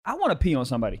I want to pee on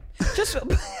somebody. Just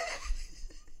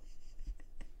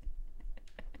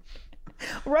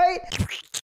right?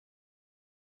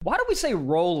 Why do we say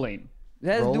rolling?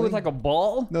 That has to do with like a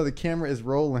ball? No, the camera is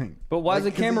rolling. But why is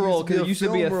the camera roll? Because it used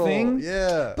to be a thing?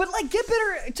 Yeah. But like, get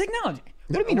better technology.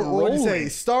 What do you mean what rolling? Would you say?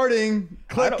 Starting,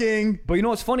 clicking. But you know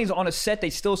what's funny is on a set,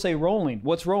 they still say rolling.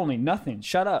 What's rolling? Nothing.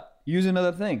 Shut up. Use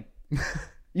another thing.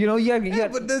 You know,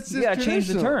 but that's just change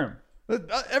the term.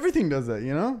 Everything does that,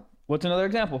 you know? What's another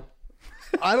example?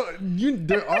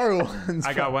 There are ones.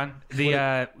 I got one.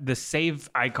 The save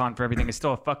icon for everything is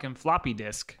still a fucking floppy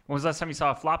disk. When was the last time you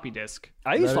saw a floppy disk?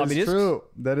 I use floppy disks. True.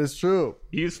 That is true.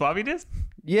 You use floppy disk?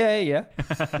 Yeah. You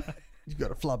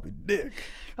got a floppy dick.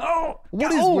 Oh,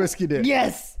 what is whiskey dick?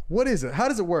 Yes. What is it? How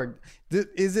does it work?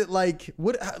 Is it like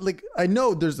what? Like I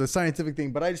know there's a scientific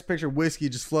thing, but I just picture whiskey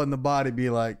just flooding the body, be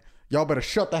like, y'all better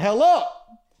shut the hell up.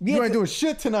 Yeah, you ain't doing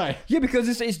shit tonight. Yeah, because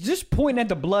it's just pointing at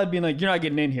the blood, being like, you're not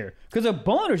getting in here. Because a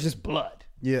boner is just blood.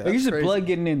 Yeah, like, it's just blood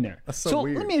getting in there. That's so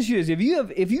weird. Let me ask you this: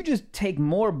 if you just take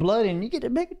more blood and you get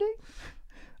a bigger dick,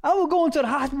 I will go into the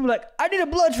hospital and be like, I need a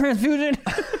blood transfusion.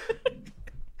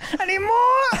 I need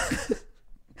more.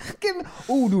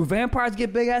 Do vampires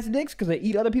get big ass dicks because they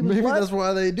eat other people's blood? Maybe that's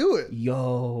why they do it.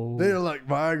 Yo, they're like,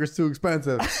 Viagra's too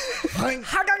expensive. Just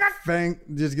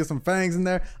get some fangs in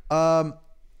there.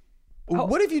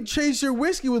 What if you chase your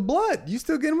whiskey with blood? You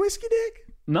still getting whiskey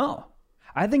dick? No.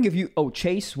 I think if you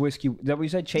chase whiskey, is that what you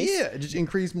said? Chase? Yeah, just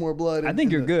increase more blood. I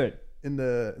think you're good in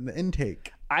the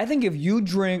intake. I think if you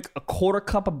drink a quarter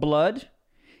cup of blood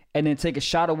and then take a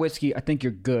shot of whiskey, I think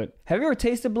you're good. Have you ever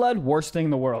tasted blood? Worst thing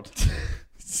in the world.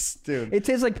 Dude, it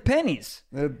tastes like pennies.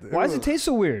 Why does it taste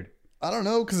so weird? I don't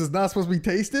know, because it's not supposed to be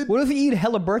tasted. What if you eat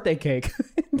hella birthday cake?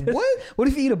 What? What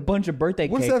if you eat a bunch of birthday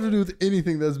cake? What's that have to do with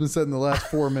anything that's been said in the last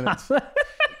 4 minutes?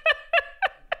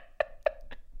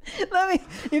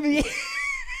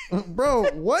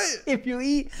 Bro, what? If you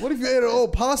eat... What if you ate an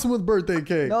old possum with birthday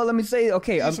cake? No, let me say,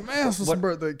 okay. Eat some ass with some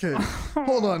birthday cake.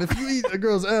 Hold on, if you eat a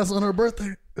girl's ass on her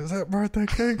birthday, is that birthday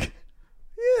cake?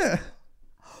 Yeah.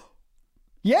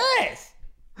 Yes!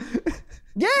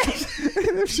 Yes!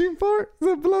 And if she farts,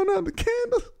 that blown out the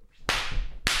candle.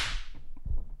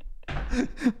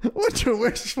 What's your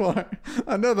wish for?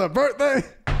 Another birthday?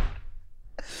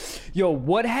 Yo,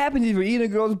 what happens if you're eating a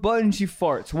girl's butt and she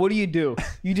farts? What do? Do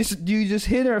you just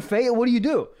hit her face? What do you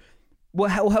do?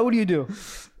 How do you do?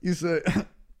 You say, is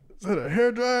that a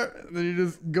hairdryer? And then you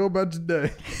just go about your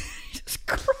day. Jesus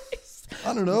Christ.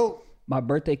 I don't know. My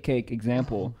birthday cake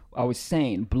example, I was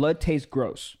saying blood tastes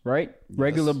gross, right? Yes.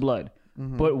 Regular blood.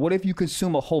 Mm-hmm. But what if you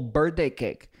consume a whole birthday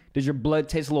cake? Does your blood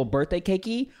taste a little birthday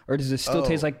cakey, or does it still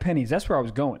taste like pennies? That's where I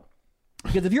was going.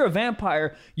 Because if you're a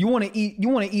vampire, you want to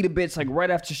eat a bit like right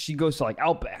after she goes to like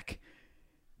Outback.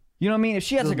 You know what I mean? If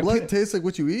she has Does like blood taste like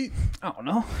what you eat? I don't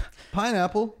know.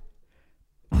 Pineapple.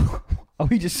 Are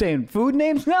we just saying food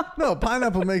names now? No,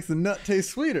 pineapple makes the nut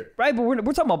taste sweeter. Right, but we're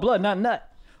talking about blood, not nut.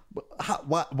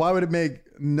 Why would it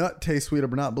make nut taste sweeter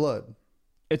but not blood?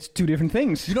 It's two different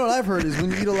things. You know what I've heard is when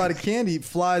you eat a lot of candy,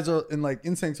 flies and like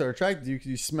insects are attracted to you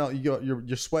because you smell.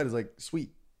 Your sweat is like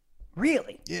sweet.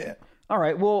 Really? Yeah. All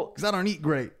right. Well, because I don't eat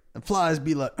great, and flies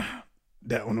be like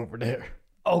that one over there.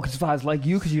 Oh, because flies like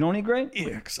you because you don't eat great?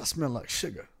 Yeah, because I smell like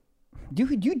sugar.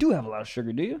 You do have a lot of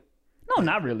sugar, do you? No,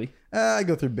 not really. I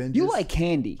go through binges. You like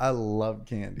candy. I love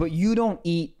candy, but you don't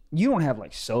eat. You don't have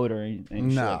like soda or anything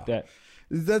shit like that.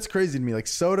 That's crazy to me. Like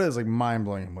soda is like mind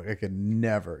blowing. I'm like, I could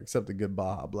never accept a good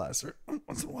Baja Blaster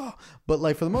once in a while. But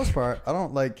like for the most part, I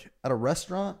don't like at a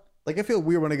restaurant. Like I feel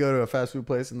weird when I go to a fast food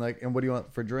place and like, and what do you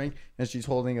want for a drink? And she's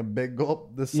holding a big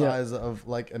gulp the size of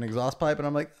like an exhaust pipe, and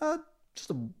I'm like, just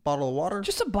a bottle of water.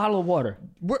 Just a bottle of water.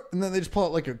 And then they just pull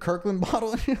out like a Kirkland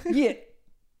bottle. Yeah,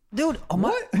 dude.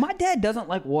 My dad doesn't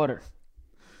like water.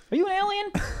 Are you an alien?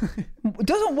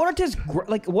 Doesn't water taste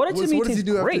like water to me? What does he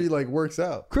do great. after he like works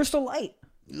out? Crystal Light.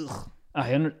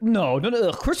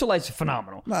 No. Crystal Light's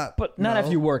phenomenal. But not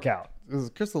after you work out.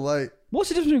 Crystal Light. What's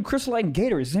the difference between Crystal Light and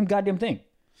Gatorade? It's the same goddamn thing.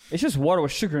 It's just water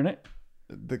with sugar in it.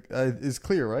 It's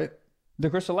clear, right? The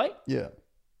Crystal Light? Yeah.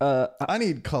 I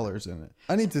need colors in it.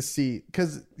 I need to see,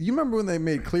 because you remember when they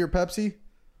made clear Pepsi?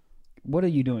 What are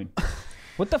you doing?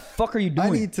 What the fuck are you doing?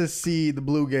 I need to see the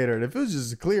blue Gatorade. If it was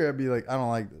just clear, I'd be like, I don't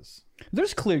like this.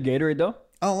 There's clear Gatorade though.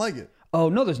 I don't like it. Oh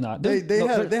no, there's not. They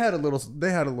had a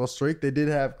little streak. They did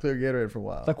have clear Gatorade for a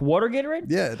while. Like water Gatorade?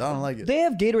 Yeah, I don't like it. They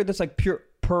have Gatorade that's like pure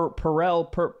Propel.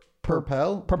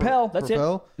 That's it.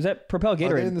 Is that Propel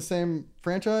Gatorade? Are they in the same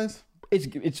franchise?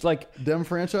 It's like them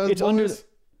franchise. It's boys?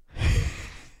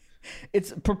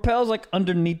 It's Propel's like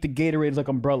underneath the Gatorade's like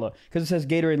umbrella because it says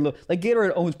Gatorade. Like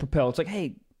Gatorade owns Propel. It's like,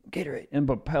 hey, Gatorade and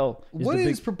Propel. What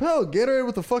is Propel? Gatorade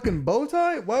with a fucking bow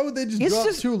tie? Why would they just drop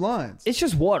 2 lines? It's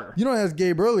just water. You know, as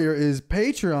Gabe earlier, is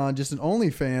Patreon just an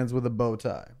OnlyFans with a bow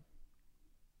tie?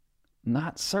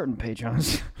 Not certain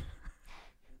Patreons.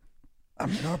 I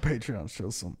mean, our Patreon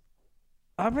shows some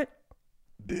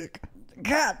dick.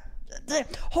 God,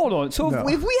 hold on. So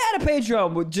if we had a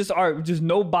Patreon with just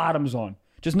no bottoms on,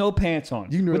 just no pants on,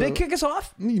 would they kick us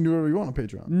off? You can do whatever you want on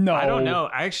Patreon. No, I don't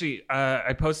know. I actually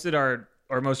I posted our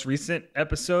most recent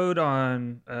episode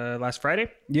on last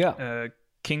Friday. Yeah,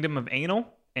 Kingdom of Anal.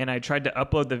 And I tried to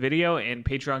upload the video, and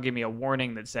Patreon gave me a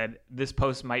warning that said this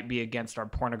post might be against our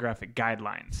pornographic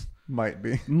guidelines. Might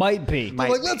be.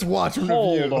 Like, let's watch a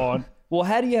Hold review. on. Well,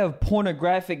 how do you have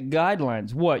pornographic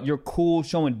guidelines? What? You're cool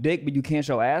showing dick, but you can't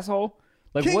show asshole?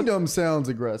 Like Kingdom sounds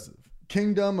aggressive.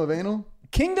 Kingdom of Anal?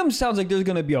 Kingdom sounds like there's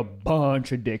gonna be a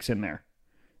bunch of dicks in there.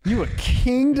 You a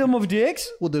kingdom of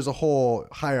dicks? Well, there's a whole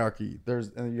hierarchy.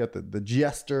 And you got the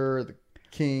jester, the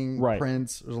king,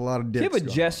 prince. There's a lot of dicks. If you have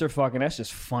a jester fucking, that's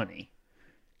just funny.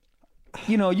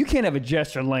 You know, you can't have a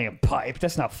jester laying pipe.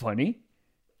 That's not funny.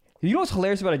 You know what's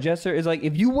hilarious about a jester is like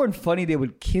if you weren't funny, they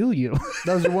would kill you.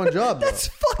 That was your one job, though. That's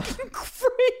fucking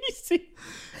crazy.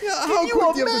 Yeah, how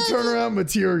quick do you have to turn around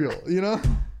material, you know?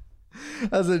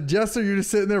 As a jester, you're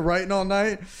just sitting there writing all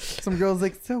night. Some girl's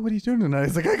like, so what are you doing tonight?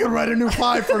 It's like, I could write a new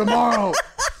 5 for tomorrow.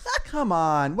 Come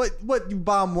on. What, you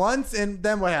bomb once and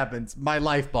then what happens? My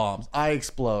life bombs. I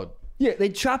explode. Yeah, they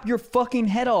chop your fucking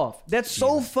head off. That's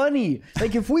so funny.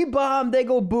 Like, if we bomb, they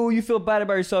go boo. You feel bad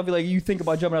about yourself. You think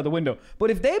about jumping out the window. But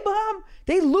if they bomb,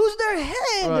 they lose their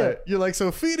head. Right. You're like,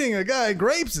 so feeding a guy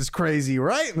grapes is crazy,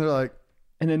 right? And they're like...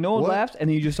 And then no one laughs, and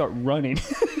then you just start running.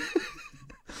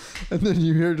 And then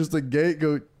you hear just a gate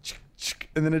go...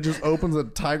 And then it just opens, a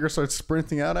tiger starts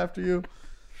sprinting out after you.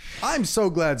 I'm so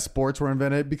glad sports were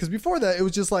invented, because before that, it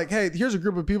was just like, hey, here's a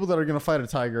group of people that are going to fight a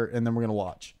tiger, and then we're going to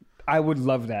watch. I would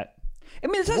love that. I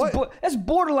mean, that's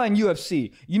borderline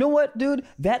UFC. You know what, dude?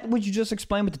 That what you just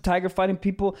explained with the tiger fighting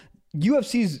people,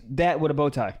 UFC's that with a bow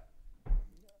tie.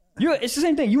 It's the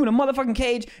same thing. You in a motherfucking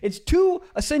cage. It's two,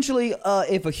 essentially,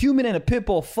 if a human and a pit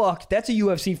bull fucked, that's a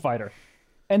UFC fighter.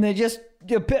 And they just,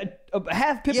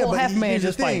 half pit bull, half man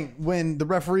just fight. When the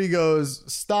referee goes,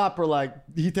 stop, or like,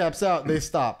 he taps out, they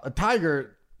stop. A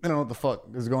tiger, they don't know what the fuck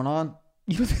is going on.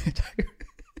 You think a tiger...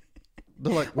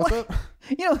 They're like, what's up?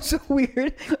 You know what's so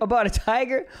weird about a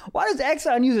tiger? Why does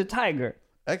Exxon use a tiger?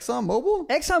 ExxonMobil?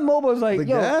 ExxonMobil is like, the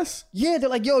gas? Yeah, they're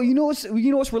like, yo, you know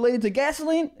what's related to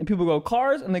gasoline? And people go,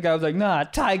 cars? And the guy was like, nah,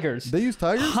 tigers. They use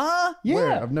tigers? Huh? Yeah.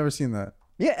 Where? I've never seen that.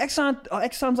 Yeah,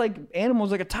 Exxon's like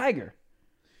animals like a tiger.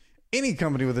 Any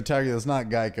company with a tiger that's not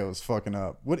Geico is fucking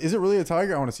up. What is it really a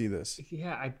tiger? I want to see this.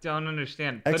 Yeah, I don't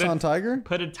understand. Tiger?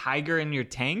 Put a tiger in your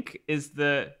tank is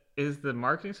the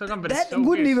marketing slogan, but that it's so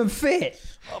wouldn't weird. even fit.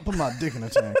 I'll put my dick in a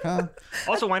tank, huh?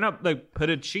 Also, why not like put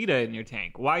a cheetah in your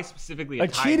tank? Why specifically a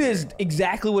tiger? Cheetah is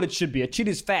exactly what it should be. A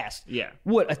cheetah is fast. Yeah.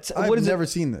 I've never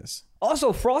seen this.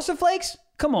 Also, Frosted Flakes?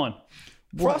 Come on.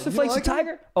 Frosted Flakes like a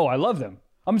tiger? Oh, I love them.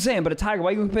 I'm saying, but a tiger, why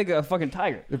you pick a fucking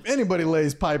tiger? If anybody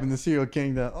lays pipe in the Cereal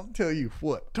Kingdom, I'll tell you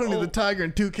what. Tony the Tiger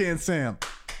and Toucan Sam.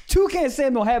 Toucan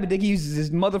Sam don't have it. He uses his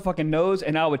motherfucking nose,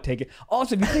 and I would take it.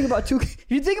 Also, if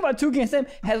you think about Toucan Sam,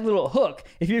 has a little hook.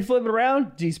 If you flip it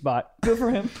around, G-spot. Good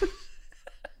for him.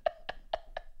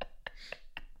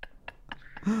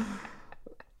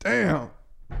 Damn.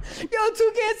 Yo,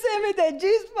 Toucan Sam hit that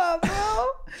G-spot, bro.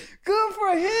 Good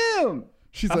for him.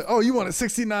 She's like, oh, you want a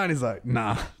 69? He's like,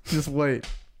 nah, just wait.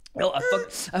 Yo, I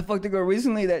fucked a girl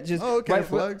recently that just... Oh, okay,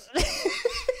 flags.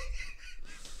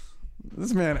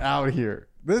 This man out here.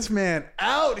 Yo, I'm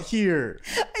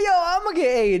gonna get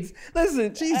AIDS.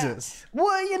 Listen. Jesus.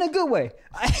 Well, in a good way.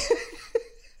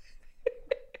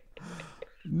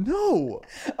 No.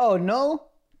 Oh, no?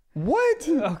 What?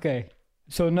 Okay.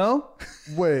 So, no?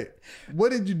 Wait.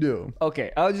 What did you do?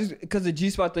 Okay. I was just... Because the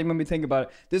G-spot thing made me think about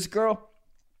it. This girl...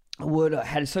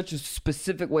 had such a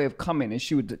specific way of coming, and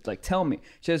she would like tell me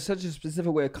she has such a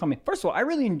specific way of coming. First of all, I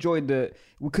really enjoyed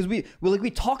because we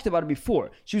talked about it before.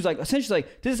 She was like essentially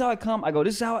like, this is how I come. I go,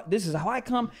 this is how I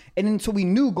come, and then so we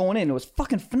knew going in, it was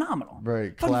fucking phenomenal.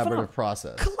 Very collaborative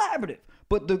process. Collaborative.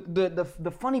 But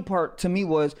the funny part to me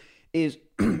is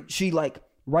she like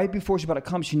right before she's about to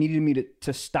come, she needed me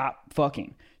to stop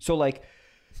fucking. So like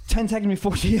 10 seconds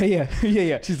before yeah.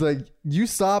 She's like, you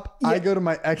stop, yeah. I go to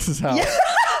my ex's house. Yeah.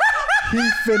 He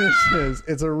finished his.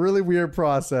 It's a really weird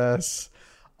process.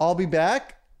 I'll be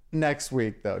back next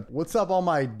week, though. What's up, all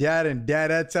my dad and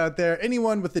dadettes out there?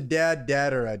 Anyone with a dad,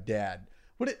 or a dad?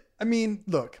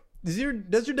 Look, does your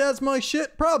dad smell like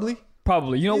shit? Probably.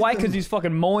 Probably. You know why? Because he's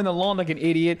fucking mowing the lawn like an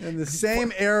idiot. And the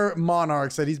same Air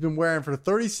Monarchs that he's been wearing for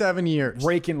 37 years.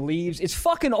 Raking leaves. It's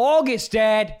fucking August,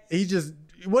 Dad. He just,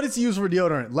 what does he use for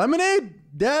deodorant? Lemonade?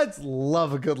 Dads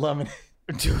love a good lemonade.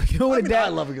 Dude, you know what I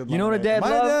love a good lemonade. You know what a dad My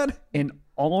loves? dad? An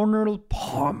Arnold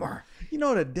Palmer. You know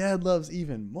what a dad loves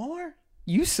even more?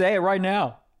 You say it right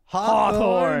now.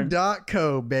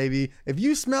 Hawthorne.co, baby. If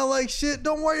you smell like shit,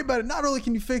 don't worry about it. Not only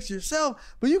can you fix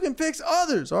yourself, but you can fix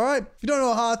others, all right? If you don't know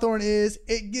what Hawthorne is,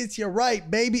 it gets you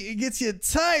right, baby. It gets you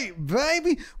tight,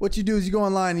 baby. What you do is you go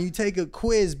online and you take a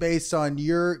quiz based on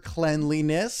your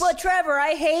cleanliness. But Trevor,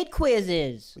 I hate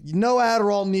quizzes. No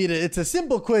Adderall needed. It's a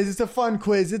simple quiz. It's a fun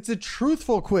quiz. It's a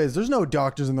truthful quiz. There's no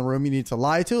doctors in the room you need to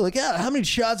lie to. Like, yeah, how many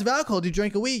shots of alcohol do you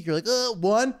drink a week? You're like,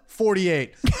 1,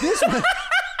 48. This one...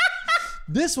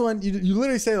 This one, you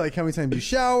literally say like how many times you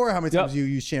shower, how many times you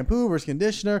use shampoo versus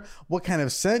conditioner, what kind of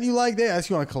scent you like. They ask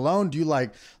you on cologne. Do you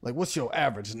like what's your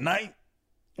average night?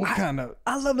 What kind of?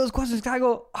 I love those questions. I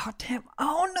go, oh damn, I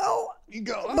don't know. You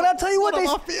go, but I'll tell you what am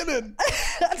I feeling?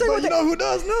 I'll tell you what you know who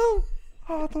does know?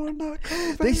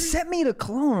 Hawthorne.com. They sent me the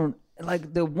cologne,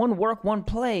 like the one work, one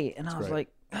play, and I was like,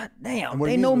 God damn, what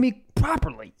they it know means me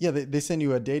properly. Yeah, they send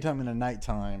you a daytime and a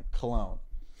nighttime cologne.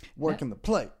 Work in the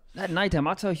play. That nighttime,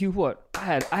 I'll tell you what,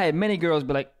 I had many girls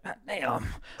be like, God damn.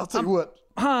 I'll tell you what,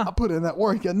 I put in that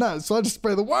work at night, so I just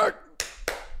spray the work.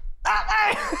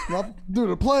 I'll do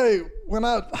the play when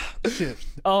I shit.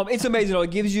 It's amazing though.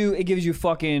 It gives you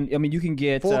fucking. I mean, you can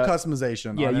get full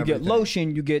customization. Yeah, on you everything. get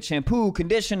lotion, you get shampoo,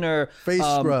 conditioner, face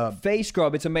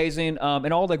scrub. It's amazing.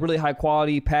 And all like really high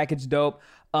quality, packaged dope.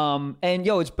 And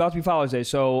yo, it's about to be Father's Day,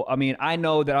 so I mean, I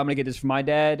know that I'm gonna get this for my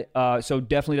dad. So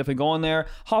definitely go on there,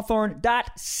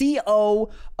 Hawthorne.co,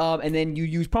 and then you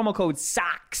use promo code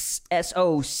SOCKS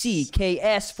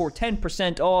SOCKS for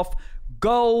 10% off.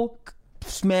 Go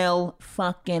smell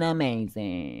fucking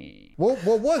amazing. What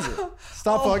was it?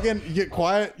 Stop fucking. You get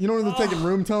quiet. You know when they're taking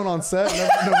room tone on set and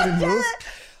nobody moves.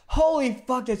 Holy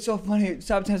fuck, that's so funny.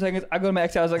 Stop 10 seconds. I go to my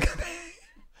ex house like.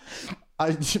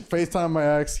 I FaceTime my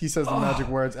ex. He says the magic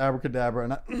words,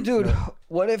 abracadabra. And dude,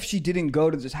 what if she didn't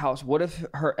go to this house? What if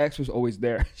her ex was always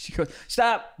there? She goes,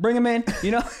 "Stop, bring him in."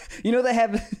 You know they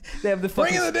have the fucking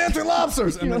bring in the dancing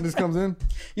lobsters, and then just comes in.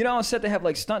 You know on set they have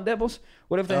like stunt doubles.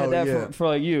 What if they had that for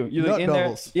like you? You Nut like in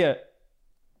doubles. there?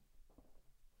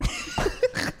 Yeah.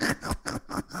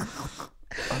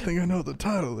 I think I know what the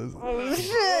title is. Oh,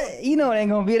 shit. You know it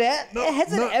ain't gonna be that.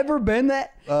 Has it ever been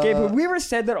that? Gabe, have we ever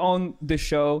said that on the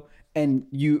show? And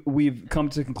we've come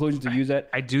to the conclusion to use that.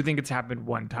 I do think it's happened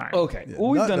one time. Okay, Yeah, well,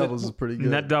 we've Nut done doubles is pretty good.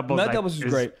 Nut doubles is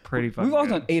great. Pretty fucking We've all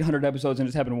good. done 800 episodes and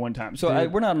it's happened one time. So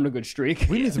we're not on a good streak.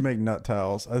 We need to make nut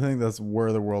towels. I think that's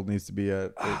where the world needs to be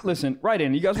at. Listen, right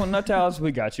in. You guys want nut towels?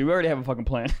 We got you. We already have a fucking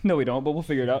plan. No, we don't, but we'll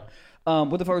figure it out.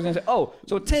 What the fuck was I gonna say? Oh,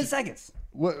 so 10 seconds.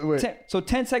 Wait.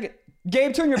 10 seconds.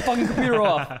 Gabe, turn your fucking computer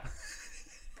off.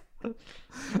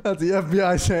 That's the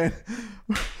FBI saying,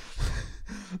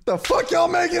 "The fuck y'all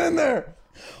making in there?"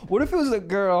 What if it was a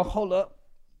girl? Hold up.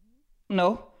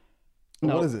 No.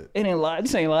 What is it? It ain't live.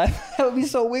 This ain't live. That would be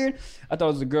so weird. I thought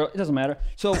it was a girl. It doesn't matter.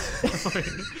 So,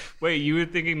 Wait, you were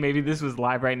thinking maybe this was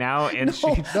live right now, and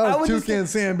she. That was Toucan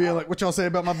Sam being like, "What y'all say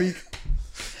about my beak?"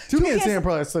 Toucan Sam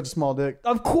probably has such a small dick.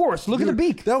 of course, look at the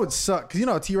beak. That would suck because you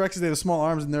know T-Rexes, they have small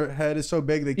arms and their head is so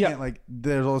big they can't like.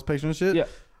 There's all this picture and shit. Yeah.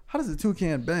 How does a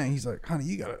toucan bang? He's like, "Honey,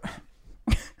 you gotta."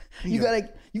 You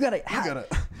gotta.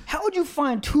 How would you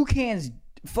find toucan's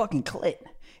fucking clit?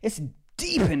 It's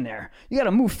deep in there. You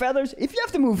gotta move feathers. If you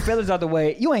have to move feathers out the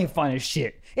way, you ain't finding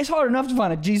shit. It's hard enough to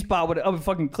find a G spot with a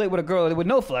fucking clit with a girl with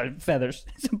no feathers.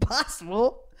 It's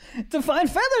impossible to find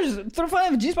feathers. To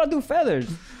find a G spot through feathers.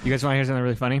 You guys want to hear something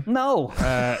really funny? No.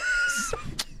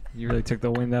 You really took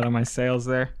the wind out of my sails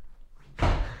there.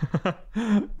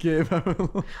 Gabe,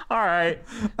 All right,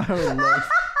 I would love.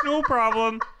 no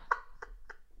problem.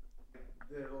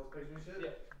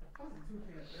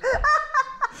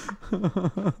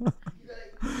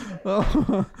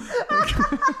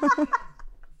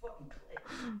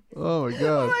 Oh my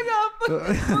god. Oh my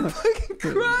god, I'm fucking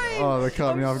crying. Oh, that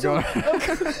caught me off guard.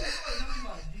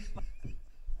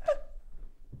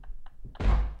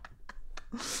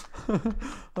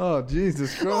 Oh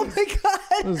Jesus Christ! Oh my god.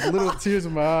 There's little tears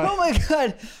in my eyes. Oh my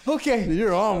god. Okay.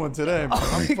 You're on one today, man. I'm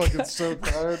my fucking God. so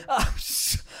tired.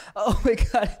 Oh my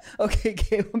god. Okay,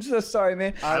 Gabe. I'm so sorry,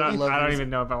 man. I don't this. even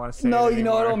know if I want to say. No, it you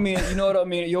know I anymore. don't mean it. You know I don't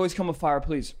mean it. You always come with fire,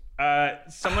 please.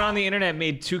 Someone on the internet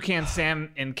made Toucan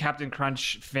Sam and Captain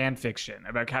Crunch fan fiction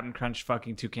about Captain Crunch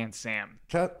fucking Toucan Sam.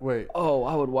 Cat, wait. Oh,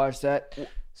 I would watch that.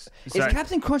 Is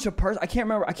Captain Crunch a person? I can't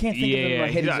remember. I can't think of him in my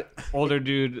head. He's an older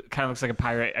dude, kind of looks like a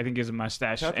pirate. I think he has a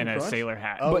mustache Captain and a Crunch? sailor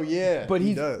hat. Oh yeah, But he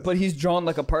he's does. he's drawn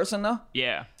like a person though.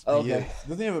 Yeah. Okay. Yeah.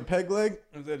 Doesn't he have a peg leg?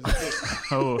 Or is that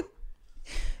just Oh.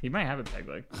 He might have a peg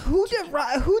leg. Who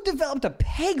developed a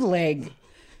peg leg?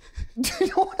 Do you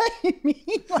know what I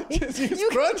mean? Like, It's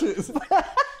crunches.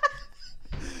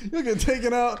 You'll get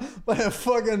taken out by a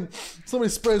fucking somebody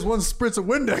sprays one spritz of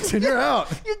Windex and you're out.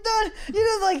 You're done. You're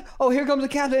just like, oh, here comes the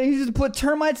captain. And he just put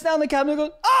termites down the captain and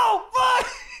goes, oh,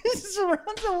 fuck. He just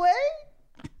runs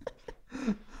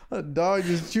away. A dog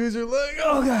just chews your leg.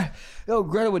 Oh, God. Yo,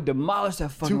 Greta would demolish that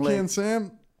fucking Toucan leg.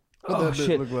 Sam. What Oh, that bit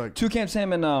shit. look like? Toucan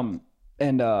Sam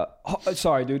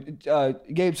sorry, dude.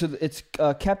 Gabe, so it's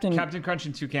Captain Crunch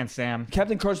and Toucan Sam.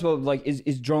 Captain Crunch, like,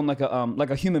 is drawn like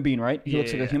a human being, right? He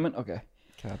looks like a human? Okay.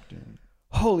 Captain.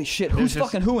 Holy shit. Who's just-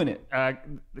 fucking who in it?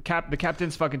 The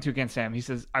captain's fucking Toucan Sam. He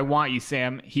says, "I want you,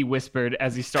 Sam," he whispered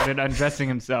as he started undressing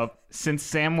himself. Since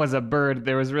Sam was a bird,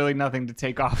 there was really nothing to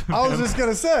take off of I was him. just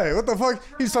gonna say, what the fuck?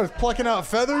 He starts plucking out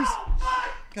feathers.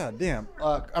 God damn.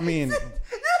 I mean,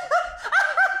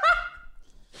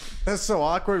 that's so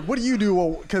awkward. What do you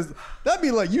do? Because that'd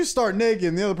be like you start naked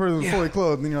and the other person's fully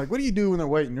clothed, and then you're like, what do you do when they're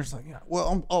waiting? You're just like, yeah,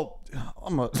 well,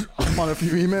 I'm on a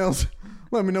few emails.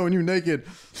 Let me know when you're naked.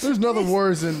 There's nothing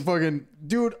worse than fucking...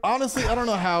 Dude, honestly, I don't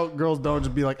know how girls don't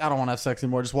just be like, I don't want to have sex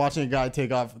anymore. Just watching a guy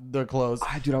take off their clothes.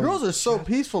 Girls are so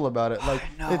peaceful about it. Like,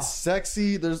 it's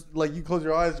sexy. There's, like, you close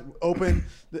your eyes, open,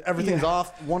 everything's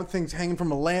off. One thing's hanging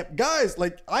from a lamp. Guys,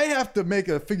 like, I have to make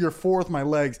a figure 4 with my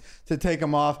legs to take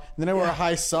them off. And then I wear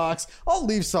high socks. I'll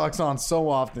leave socks on so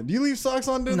often. Do you leave socks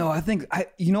on, dude? No, I think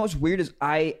you know what's weird is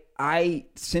I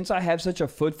since I have such a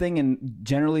foot thing and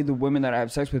generally the women that I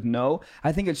have sex with know,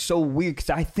 I think it's so weird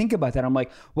because I think about that. I'm like,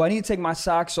 well, I need to take my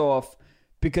socks off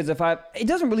because it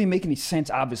doesn't really make any sense,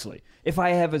 obviously. If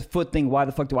I have a foot thing, why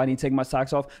the fuck do I need to take my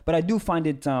socks off? But I do find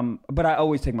it, but I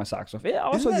always take my socks off. I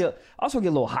also get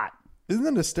a little hot. Isn't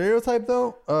that a stereotype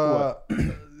though?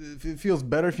 It feels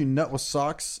better if you nut with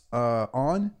socks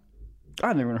on.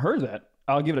 I've never even heard that.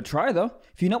 I'll give it a try though.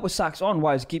 If you nut with socks on,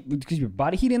 why is it because your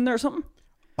body heat in there or something?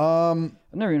 I've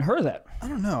never even heard of that. I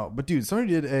don't know, but dude,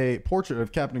 somebody did a portrait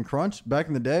of Captain Crunch back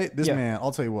in the day. This man,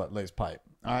 I'll tell you what, lays pipe.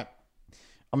 All right,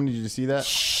 I'm gonna need you to see that.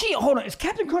 Shit, hold on, is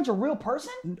Captain Crunch a real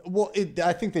person? Well,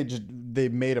 I think they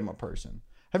made him a person.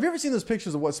 Have you ever seen those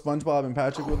pictures of what SpongeBob and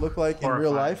Patrick would look like in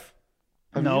real life?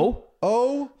 No.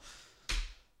 Oh,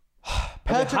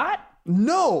 Patrick, hot?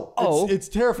 No, Oh. it's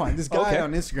terrifying. This guy Okay.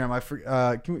 on Instagram,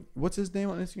 what's his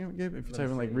name on Instagram, Gabe? If you type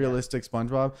in like realistic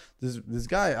SpongeBob, this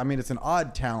guy, I mean, it's an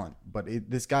odd talent, but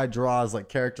this guy draws like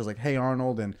characters like Hey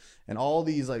Arnold and all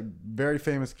these like very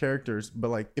famous characters, but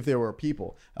like if they were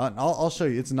people. I'll show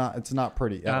you. It's not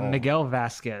pretty at all. Miguel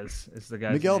Vasquez is the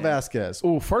guy. Miguel Vasquez.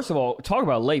 Oh, first of all, talk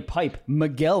about lay pipe.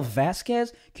 Miguel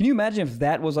Vasquez. Can you imagine if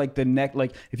that was like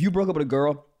like if you broke up with a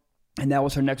girl and that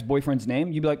was her next boyfriend's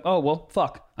name, you'd be like, oh, well,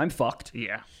 fuck. I'm fucked.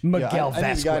 Yeah. Miguel I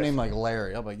Vasquez. need a guy named like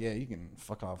Larry. I'm like, yeah, you can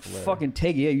fuck off, Larry. Fucking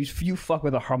take it. Yeah, you fuck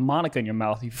with a harmonica in your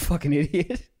mouth, you fucking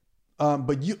idiot.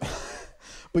 But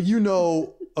you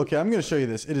know, okay, I'm gonna show you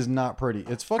this. It is not pretty.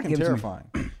 It's fucking Give it to me.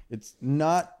 terrifying. It's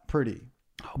not pretty.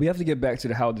 We have to get back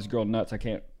to how this girl nuts. I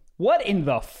can't. What in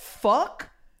the fuck?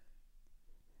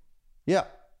 Yeah.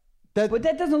 But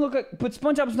that doesn't look like. But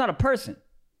SpongeBob's not a person.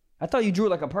 I thought you drew it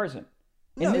like a person.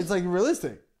 No, it's like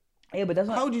realistic. Yeah, but that's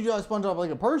not. How would you draw SpongeBob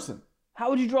like a person? How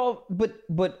would you draw?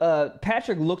 But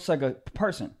Patrick looks like a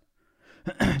person.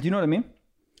 Do you know what I mean?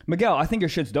 Miguel, I think your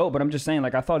shit's dope, but I'm just saying,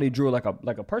 like, I thought he drew like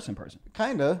a person.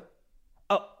 Kinda.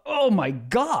 Oh my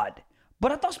god!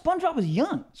 But I thought SpongeBob was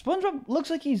young. SpongeBob looks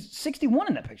like he's 61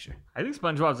 in that picture. I think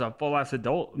SpongeBob's a full ass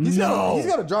adult. He's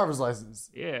got a driver's license.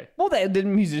 Yeah. Well, that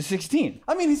didn't mean he's 16.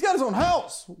 I mean, he's got his own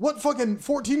house. What fucking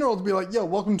 14-year-old would be like, yo,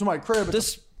 welcome to my crib?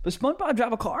 Does SpongeBob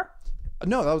drive a car?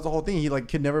 No, that was the whole thing. He like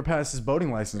could never pass his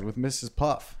boating license with Mrs.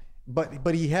 Puff.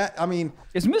 But he had, I mean,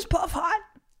 Is Miss Puff hot?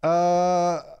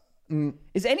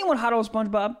 Is anyone hot on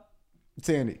SpongeBob?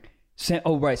 Sandy.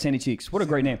 Oh, right, Sandy Cheeks. What a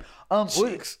great name.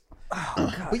 Cheeks.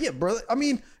 But yeah, brother. I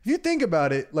mean, if you think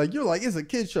about it, like you're like, it's a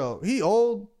kid show. He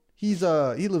old. He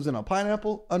lives in a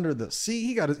pineapple under the sea.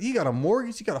 He got a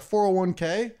mortgage. He got a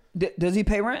 401k. Does he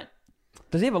pay rent?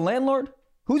 Does he have a landlord?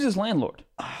 Who's his landlord?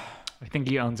 I think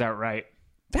he owns outright.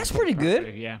 That's pretty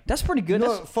good. Yeah. That's pretty good. You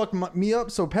know what fucked me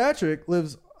up? So Patrick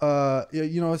lives,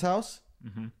 you know his house?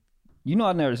 You know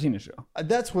I've never seen the show.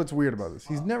 That's what's weird about this.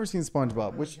 He's never seen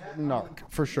SpongeBob, which narc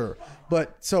for sure.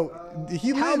 But so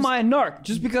he lives. How am I a narc?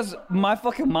 Just because my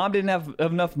fucking mom didn't have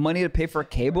enough money to pay for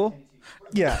cable?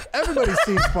 Yeah, everybody's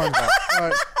seen SpongeBob. All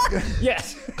right.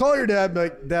 Yes. Call your dad, be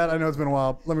like, Dad, I know it's been a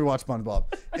while. Let me watch SpongeBob.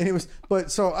 And it was,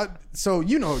 but so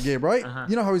you know Gabe, right?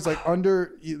 You know how he's like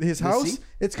under his house? sea?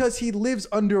 It's because he lives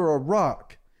under a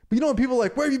rock. But you know when people are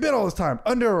like, where have you been all this time?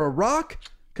 Under a rock?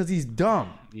 Because he's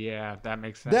dumb. Yeah, that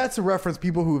makes sense. That's a reference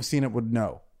people who have seen it would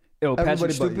know. Yo, Patrick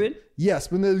Everybody but you. stupid.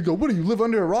 Yes, when they go, what do you live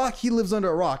under a rock? He lives under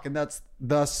a rock, and that's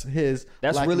thus his.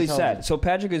 That's lack of really intelligence. sad. So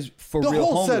Patrick is for The real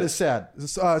whole set is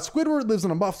homeless. sad. Squidward lives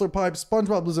in a muffler pipe.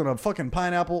 SpongeBob lives in a fucking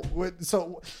pineapple.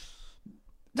 So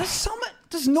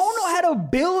Does no one know how to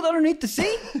build underneath the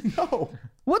sea? no,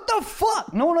 What the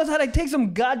fuck? No one knows how to take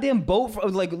some goddamn boat,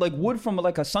 like wood from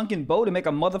like a sunken boat and make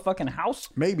a motherfucking house.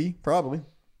 maybe, probably,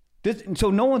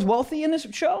 So no one's wealthy in this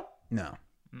show. no.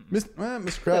 Mr.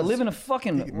 Krabs Yeah, live in a he can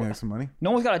fucking. make some money.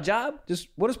 No one's got a job. Just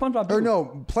what does SpongeBob do? Or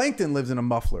no, Plankton lives in a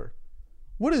muffler.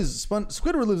 What is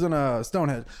Squidward lives in a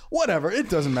Stonehenge? Whatever, it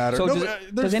doesn't matter. So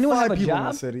There's does anyone 5 have a people in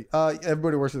job? the city.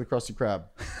 Everybody works at the Krusty Krab.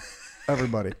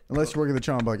 Everybody, unless you work at the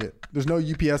Chum Bucket. There's no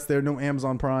UPS there, no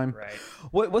Amazon Prime. right.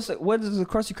 What is the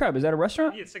Krusty Krab? Is that a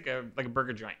restaurant? It's like a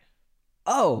burger joint.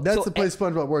 Oh, That's so the place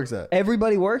SpongeBob works at.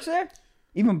 Everybody works there.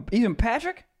 Even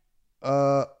Patrick.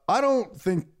 I don't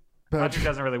think Patrick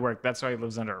doesn't really work. That's why he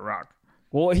lives under a rock.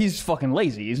 Well, he's fucking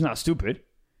lazy. He's not stupid.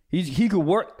 He could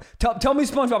work. Tell me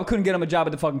SpongeBob couldn't get him a job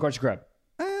at the fucking Krusty Krab.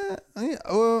 Yeah,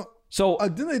 well, So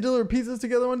didn't they deliver pizzas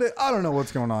together one day? I don't know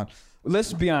what's going on.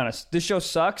 let's be honest. This show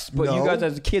sucks, but you No. guys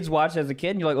as kids watch it as a kid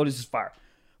and you're like, oh, this is fire.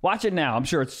 Watch it now. I'm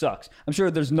sure it sucks. I'm sure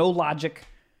there's no logic.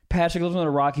 Patrick lives on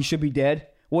a rock. He should be dead.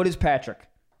 What is Patrick?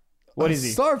 What is he?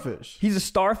 Starfish. He's a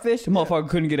starfish. The motherfucker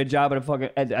couldn't get a job at a fucking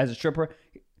as a stripper.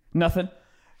 Nothing.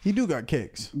 He do got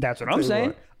cakes. That's what I'll I'm tell you saying.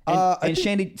 what. I And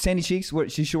think Sandy Cheeks,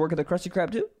 what, she should work at the Krusty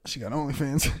Krab too? she got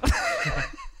OnlyFans.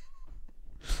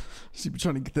 She be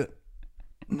trying to get that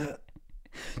nut.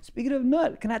 Speaking of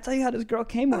nut, can I tell you how this girl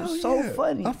came? It was so Yeah,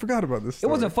 funny. I forgot about this. It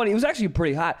Story. wasn't funny. It was actually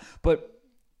pretty hot. But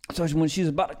so when she was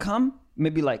about to come,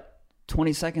 maybe like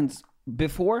 20 seconds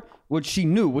before, which she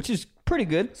knew, which is pretty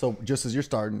good. So just as you're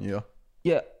starting, yeah.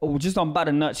 Yeah. Oh, just on about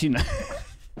a nut, she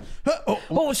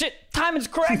oh shit, timing's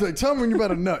correct. He's like, tell me when you're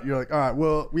about to nut. You're like, all right,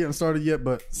 well, we haven't started yet,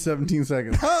 but 17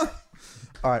 seconds. Huh?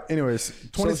 All right, anyways,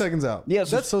 20 seconds out. Yeah,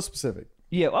 so- That's so specific.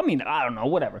 Yeah, I mean, I don't know,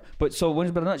 whatever. But so when she's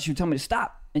about to nut, she would tell me to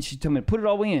stop. And she'd tell me to put it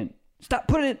all the way in. Stop,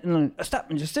 put it in, and then stop,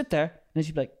 and just sit there. And then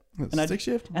she'd be like, and stick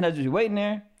shift? And I'd just be waiting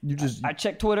there. You just, I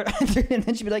check Twitter, and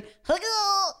then she'd be like,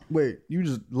 wait, you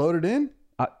just load it in,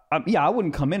 I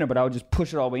wouldn't come in her, but I would just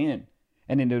push it all the way in.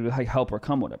 And then it would like help her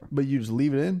come, whatever. but you just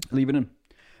leave it in? Leave it in.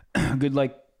 Good,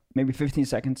 like, maybe 15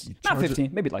 seconds. Not charge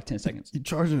 15, maybe like 10 seconds. You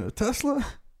charging a Tesla?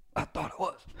 I thought it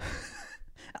was.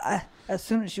 As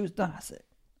soon as she was done, I said,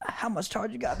 how much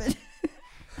charge you got, bitch?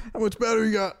 How much battery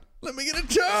you got? Let me get a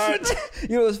charge.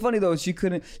 You know, it's funny, though. She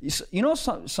couldn't. You know,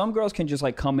 some girls can just,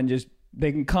 like, come and just,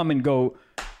 they can come and go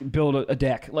build a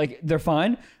deck. Like, they're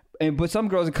fine. But some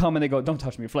girls come and they go, don't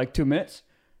touch me for, like, 2 minutes.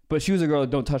 But she was a girl that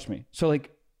don't touch me. So,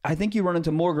 like, I think you run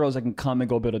into more girls that can come and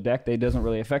go build a deck. That doesn't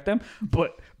really affect them.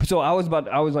 But so I was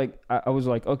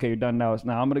like, okay, you're done now.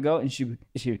 Now I'm gonna go. And she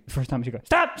first time she goes,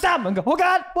 stop, and go, oh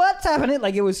God, what's happening?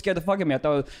 Like it was scared the fuck out of me. I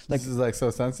thought it was like, This is like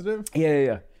so sensitive.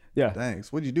 yeah.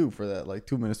 Thanks. What'd you do for that? Like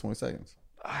 2 minutes, 20 seconds.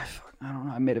 I don't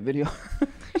know. I made a video.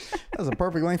 That's a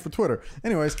perfect length for Twitter.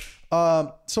 Anyways,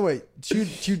 so wait, so you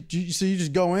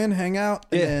just go in, hang out,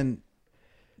 and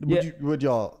Yeah. then would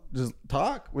y'all just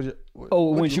talk? Would you?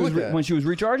 When she was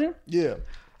recharging, Yeah.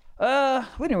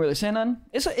 we didn't really say nothing.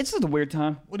 It's just a weird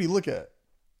time. What do you look at?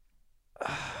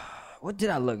 What did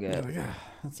I look at? Yeah,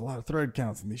 that's a lot of thread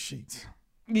counts in these sheets.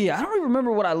 Yeah, I don't even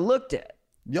remember what I looked at.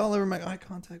 Y'all ever make eye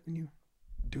contact when you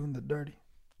doing the dirty?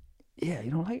 Yeah, you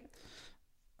don't like it?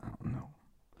 I don't know.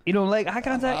 You don't like eye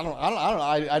contact?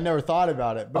 I never thought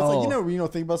about it. But it's like, Oh. you know,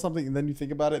 think about something and then you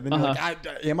think about it. And then you're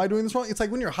like, am I doing this wrong? It's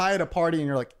like when you're high at a party and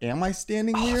you're like, am I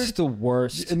standing Oh, weird? it's the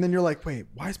worst. And then you're like, wait,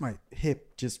 why is my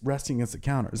hip just resting against the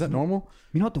counter? Is that normal?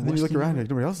 You know what the And then worst you look thing around, ever? you're like,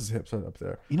 nobody else's hips are up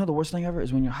there. You know the worst thing ever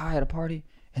is when you're high at a party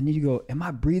and then you go, am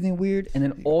I breathing weird? And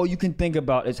then all you can think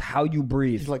about is how you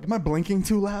breathe. He's like, am I blinking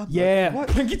too loud? Yeah. Like,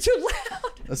 what? Blinking too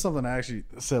loud. That's something I actually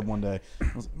said one day.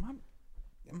 I was like,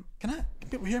 can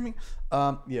people hear me?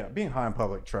 Yeah, being high in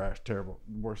public, trash, terrible,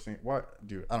 worst thing. Why,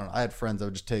 dude? I don't know. I had friends that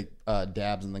would just take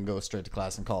dabs and then go straight to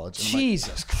class in college. And I'm like,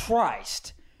 Jesus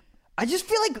Christ. I just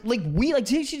feel like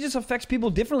THC just affects people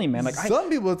differently, man. Like some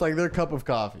people, it's like their cup of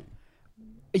coffee.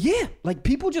 yeah, like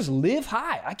people just live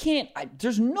high.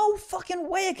 There's no fucking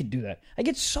way I could do that. I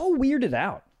get so weirded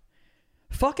out.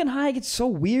 Fucking high gets so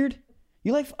weird.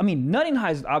 Nutting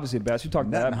high is obviously the best. We talked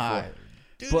about Nothing that high.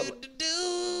 before. But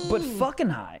but fucking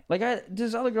high. Like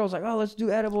this other girl's like, oh, let's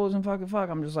do edibles and fucking fuck.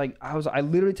 I'm just like, I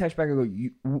literally text back and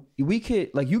go,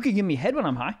 you could give me head when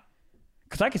I'm high,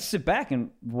 cause I could sit back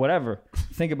and whatever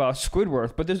think about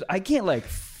Squidward, but I can't like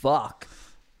fuck.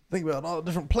 Think about all the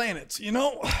different planets, you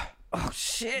know. Oh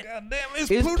shit! God damn, it's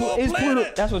Pluto planet. Pluto,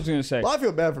 that's what I was gonna say. Well, I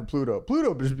feel bad for Pluto.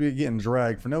 Pluto just be getting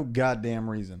dragged for no goddamn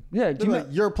reason. Yeah,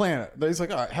 you're a planet. He's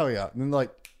like, all right, hell yeah. And then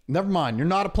like, never mind, you're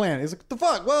not a planet. He's like, what the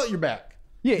fuck? Well, you're back.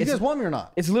 Yeah, you guys want me or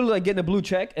not? It's literally like getting a blue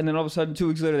check, and then all of a sudden, 2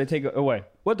 weeks later, they take it away.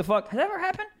 What the fuck? Has that ever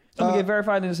happened? Somebody get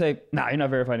verified and they say, nah, you're not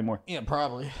verified anymore. Yeah,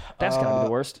 probably. That's gotta be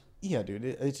the worst. Yeah, dude.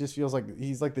 It just feels like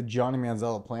he's like the Johnny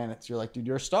Manziel of planets. You're like, dude,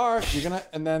 you're a star. You're gonna,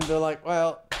 and then they're like,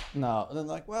 well, no. And then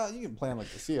like, well, you can play him like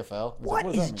the CFL. What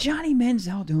is Johnny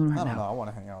Manziel doing right now? I don't know. I want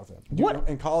to hang out with him. Dude, What?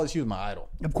 In college, he was my idol.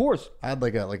 Of course. I had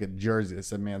like a jersey that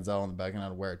said Manziel on the back, and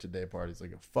I'd wear it to day parties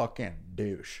like a fucking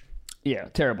douche. Yeah,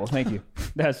 terrible. Thank you.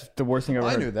 That's the worst thing I've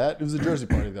ever heard. I knew that. It was a Jersey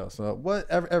party though. So what?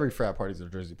 Every frat party is a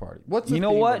Jersey party. What's the You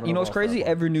know theme what? of an You know what's overall frat crazy?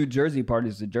 party? Every New Jersey party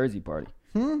is a Jersey party.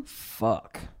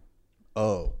 Fuck.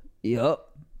 Oh.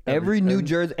 Yup. Every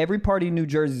party in New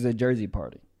Jersey is a Jersey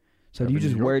party. So do you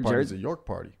just wear Jersey? jersey? A York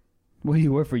party. What do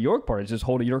you wear for York parties? Just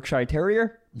hold a Yorkshire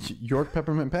Terrier? York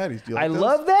peppermint patties. Do you like I those?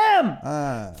 love them.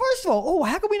 Ah. First of all,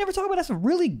 how come we never talk about that's a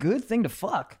really good thing to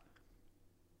fuck?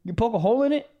 You poke a hole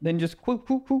in it, then just whoop,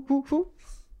 whoop, whoop, whoop, whoop.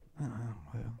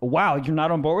 Wow, you're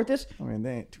not on board with this? I mean,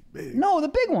 they ain't too big. No, the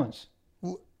big ones.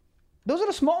 Those are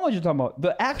the small ones you're talking about.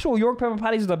 The actual York peppermint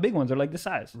patties are the big ones. They're like this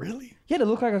size. Really? Yeah, they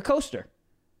look like a coaster.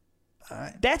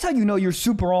 That's how you know you're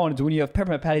super on, is when you have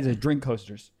peppermint patties as drink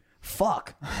coasters.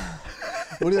 Fuck.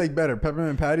 What do you like better,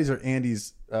 peppermint patties or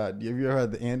Andy's? Have you ever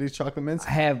had the Andy's chocolate mints?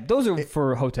 Those are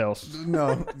for hotels.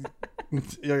 No.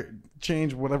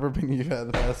 Change whatever opinion you've had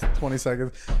the past 20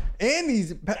 seconds.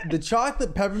 Andy's, the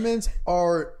chocolate peppermints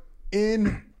are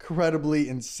incredibly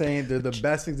insane. They're the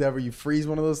best things ever. You freeze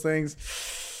one of those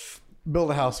things, build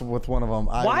a house with one of them.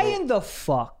 Why in the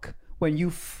fuck, when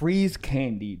you freeze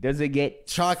candy, does it get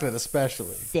chocolate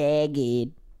especially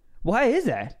Sagged. Why is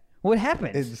that? What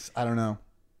happens? I don't know.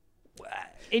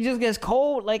 It just gets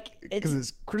cold, like because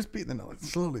it's crispy, then it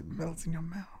slowly melts in your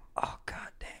mouth. Oh god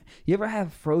damn! You ever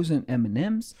have frozen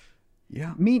M&Ms?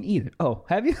 Yeah. Me neither. Oh,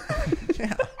 have you?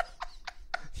 Yeah.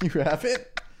 You have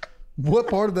it? What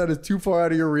part of that is too far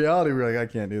out of your reality? We're like,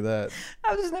 I can't do that.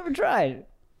 I've just never tried.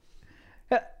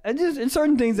 I just in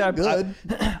certain things Good.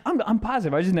 I'm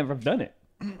positive. I just never have done it.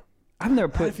 I've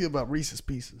never How do you put. feel about Reese's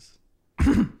Pieces?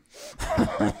 Those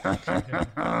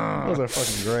are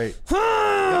fucking great.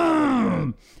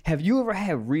 Have you ever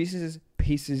had Reese's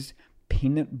Pieces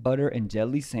peanut butter and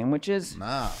jelly sandwiches?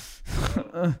 Nah.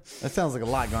 That sounds like a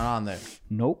lot going on there.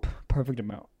 Nope. Perfect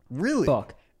amount. Really?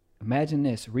 Fuck. Imagine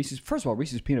this. Reese's. First of all,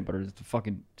 Reese's peanut butter is the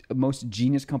fucking most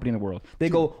genius company in the world. They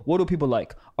go, what do people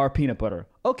like? Our peanut butter.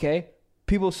 Okay.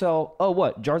 People sell,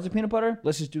 what? Jars of peanut butter?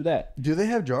 Let's just do that. Do they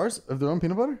have jars of their own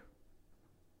peanut butter?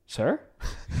 Sir?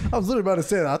 I was literally about to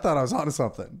say that. I thought I was onto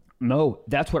something. No,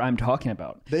 that's what I'm talking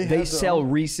about. They sell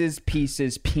Reese's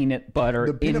Pieces peanut butter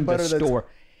in the store.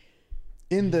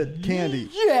 In the candy.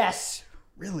 Yes.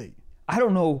 Really? I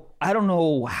don't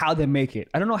know how they make it.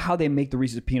 I don't know how they make the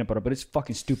Reese's peanut butter, but it's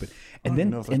fucking stupid. And I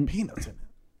then don't know if there's peanuts in it.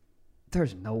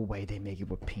 There's no way they make it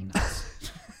with peanuts.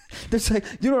 There's like,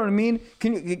 you know what I mean?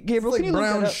 Can you, Gabriel? It's like can you look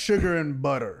brown that up? sugar and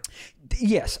butter.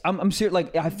 Yes, I'm serious.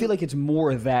 Like, I feel like it's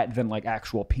more of that than like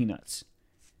actual peanuts.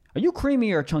 Are you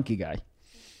creamy or a chunky guy?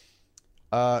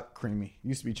 Creamy.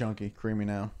 Used to be chunky. Creamy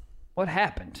now. What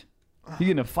happened? You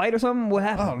get in a fight or something? What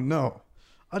happened? Oh no,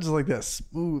 I just like that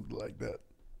smooth like that.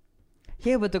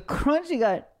 Yeah, but the crunchy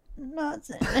got nuts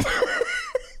in it.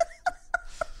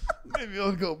 Maybe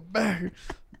I'll go back.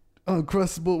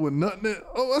 Uncrustable with nut in it.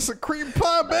 Oh, that's a cream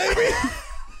pie, baby.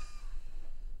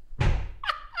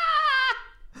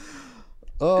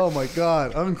 Oh my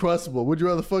god, Uncrustable. Would you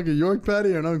rather fuck a York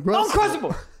patty or an Uncrustable?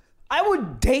 Uncrustable. I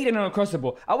would date an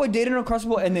Uncrustable. I would date an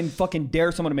Uncrustable and then fucking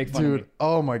dare someone to make fun of me. Dude,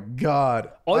 oh my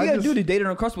god. All you gotta do to date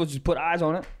an Uncrustable is just put eyes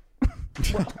on it.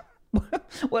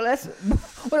 Well,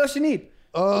 what else you need?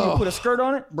 You put a skirt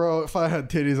on it? Bro, if I had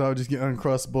titties, I would just get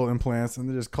Uncrustable implants and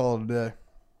then just call it a day.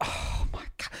 Oh my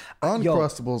god.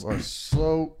 Uncrustables are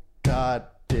so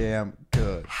goddamn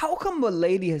good. How come a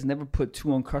lady has never put 2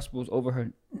 Uncrustables over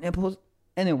her nipples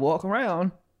and then walk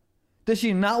around? Does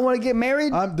she not want to get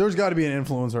married? There's got to be an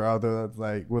influencer out there that's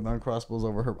like with Uncrustables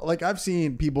over her. Like I've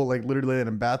seen people like literally in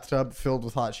a bathtub filled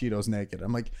with hot Cheetos naked.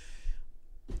 I'm like,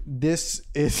 this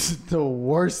is the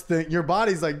worst thing. Your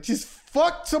body's like, just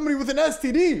fuck somebody with an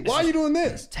STD. Why are you doing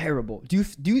this? It's terrible. Do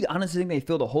you honestly think they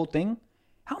fill the whole thing?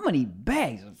 How many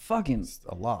bags of fucking...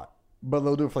 A lot. But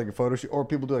they'll do it for like a photo shoot, or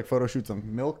people do like photo shoots on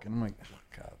milk, and I'm like, oh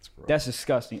god, that's gross. That's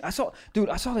disgusting. I saw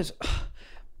this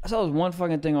one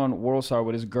fucking thing on World Star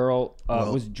where this girl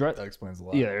was dressed. That explains a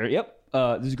lot. Yeah, yep.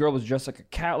 This girl was dressed like a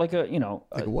cat, like a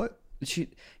Like what? She,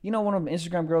 one of them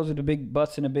Instagram girls with the big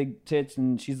butts and the big tits,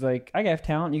 and she's like, I have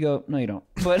talent. You go, no, you don't.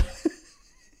 But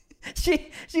she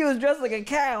was dressed like a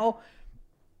cow,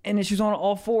 and then she was on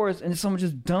all fours, and someone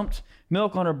just dumped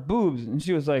milk on her boobs, and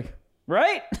she was like,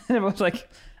 right? And everyone's like,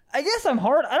 I guess I'm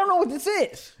hard. I don't know what this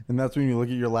is. And that's when you look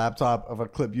at your laptop of a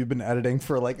clip you've been editing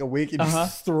for like a week and you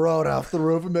just throw it off the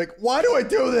roof and be like, why do I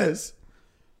do this?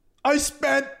 I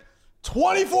spent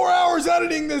 24 hours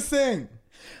editing this thing.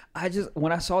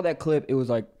 When I saw that clip, it was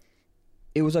like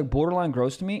borderline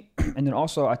gross to me. And then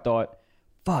also I thought,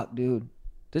 fuck, dude,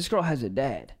 this girl has a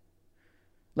dad.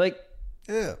 Like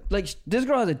this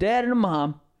girl has a dad and a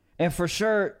mom, and for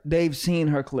sure they've seen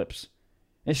her clips.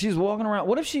 And she's walking around.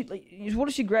 What if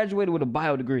she graduated with a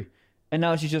bio degree, and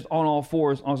now she's just on all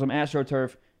fours on some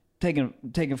AstroTurf,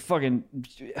 taking fucking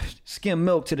skim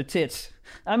milk to the tits?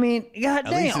 I mean,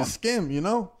 goddamn. At least it's skim, you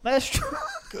know. That's true.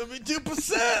 Could be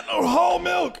 2% or whole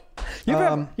milk. You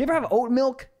ever have oat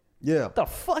milk? Yeah. What the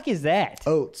fuck is that?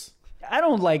 Oats. I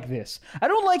don't like this. I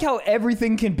don't like how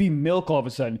everything can be milk all of a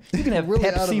sudden. You can have Really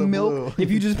out of Pepsi the milk blue. if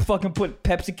you just fucking put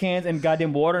Pepsi cans and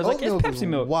goddamn water. It's like, it's Pepsi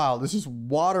milk. Wow, this is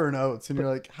water and oats, and you're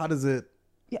like, how does it?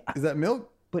 Yeah, is that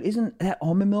milk? But isn't that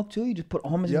almond milk too? You just put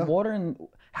almonds in water, and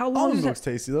how long Almond is milk's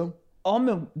that? tasty though.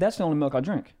 Almond. That's the only milk I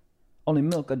drink. Only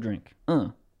milk I drink.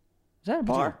 Is that a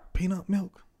bar? Peanut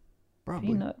milk. Probably.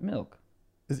 Peanut milk.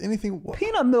 Is anything?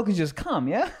 Peanut milk is just cum,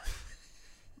 yeah.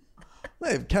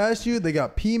 They have cashew. They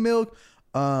got pea milk.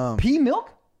 Pea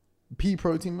milk? Pea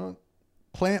protein milk.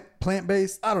 Plant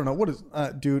based. I don't know what is.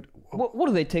 Dude. What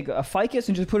do they take a ficus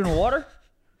and just put it in water?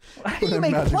 How do you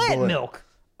make Magic plant bullet. milk?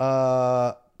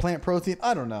 Plant protein.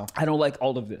 I don't know. I don't like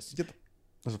all of this.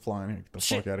 There's a fly in here. Get the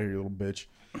Shit. fuck out of here, you little bitch.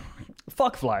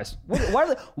 Fuck flies.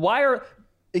 Why are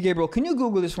Hey, Gabriel, can you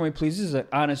Google this for me, please? This is an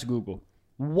honest Google.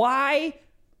 Why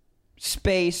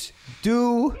space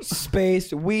do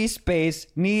space we space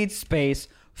need space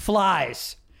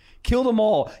flies? Kill them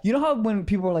all. You know how when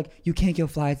people are like, you can't kill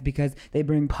flies because they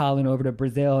bring pollen over to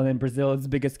Brazil, and then Brazil is the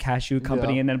biggest cashew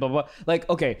company, and then blah, blah, blah. Like,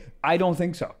 okay, I don't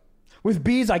think so. With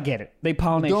bees, I get it. They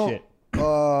pollinate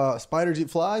shit. Spiders eat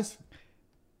flies?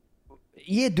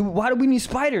 Yeah, dude, why do we need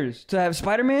spiders? To have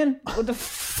Spider-Man? What the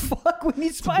fuck? We need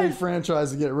Big spiders.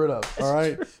 franchise to get rid of. All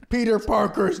right? Peter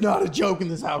Parker is not a joke in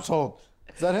this household.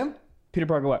 Is that him? Peter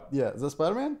Parker what? Yeah. Is that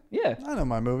Spider-Man? Yeah. I know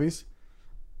my movies.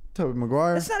 Tobey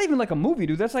Maguire. That's not even like a movie,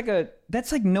 dude. That's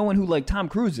like knowing who like Tom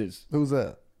Cruise is. Who's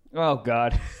that? Oh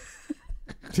God.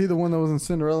 Is he the one that was in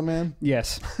Cinderella Man?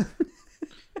 Yes.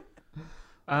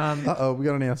 We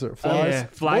got an answer. Flies. Yeah,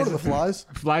 flies. What are the flies?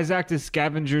 Flies act as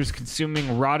scavengers,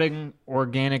 consuming rotting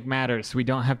organic matter, so we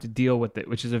don't have to deal with it,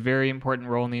 which is a very important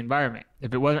role in the environment.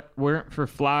 If it weren't for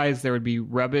flies, there would be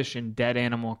rubbish and dead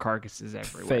animal carcasses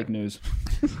everywhere. Fake news.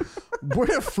 Where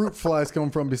do fruit flies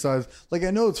come from besides, like,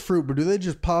 I know it's fruit, but do they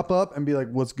just pop up and be like,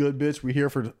 what's good, bitch? We here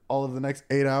for all of the next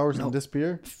 8 hours and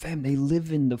disappear? Fam, they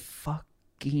live in the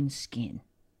fucking skin.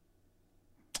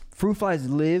 Fruit flies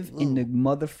live in the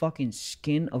motherfucking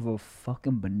skin of a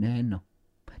fucking banana.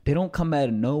 They don't come out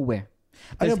of nowhere.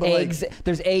 There's eggs.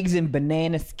 There's eggs in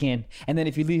banana skin, and then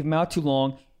if you leave them out too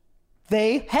long,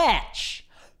 they hatch.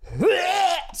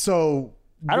 So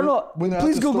I don't know.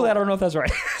 Please Google that. I don't know if that's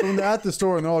right. So when they're at the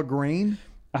store and they're all green,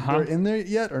 they're in there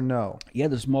yet or no? Yeah,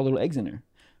 there's small little eggs in there.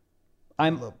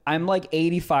 I'm like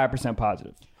 85%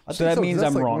 positive. So that means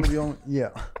I'm wrong. Yeah.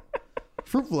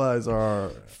 Fruit flies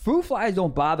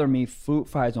don't bother me. Fruit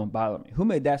flies don't bother me. Who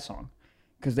made that song?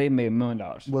 Because they made $1 million.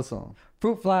 What song?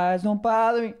 Fruit flies don't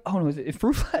bother me. Oh no, is it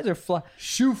fruit flies or fly?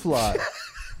 Shoe fly.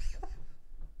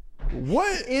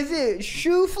 What? Is it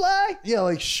shoe fly? Yeah,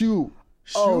 like shoe.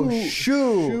 Oh, shoe.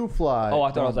 Shoe fly. Oh,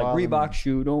 I thought it was like Reebok me.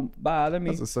 shoe don't bother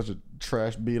me. That's such a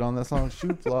trash beat on that song.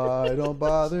 Shoe fly don't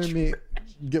bother me.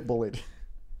 Get bullied.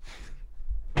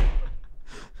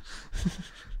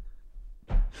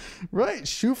 Right?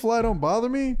 Shoe fly don't bother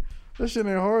me? That shit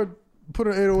ain't hard. Put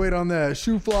an 808 on that.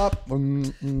 Shoe flop.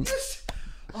 Don't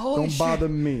bother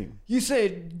me. You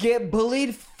said get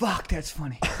bullied? Fuck, that's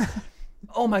funny.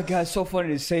 Oh my God, so funny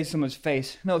to say someone's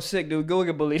face. No, sick, dude. Go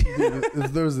get bullied.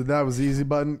 If there's a that was easy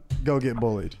button, go get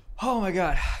bullied. Oh my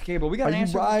God. Gabriel, we got an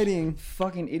answer. Are you riding?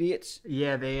 Fucking idiots.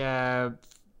 Yeah, they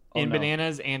in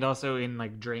bananas and also in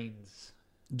like drains.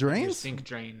 Your Drains? sink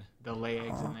drain. They'll lay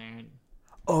eggs in there.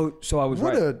 Oh, so I was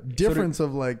What right. a difference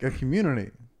of like a community.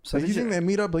 So Like, you did think they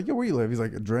meet up like, yo, where you live? He's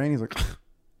like, a drain. He's like,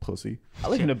 pussy. I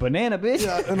live in a banana, bitch.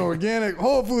 Yeah, an organic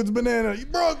Whole Foods banana. You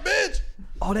broke, bitch.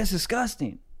 Oh, that's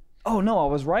disgusting. Oh no, I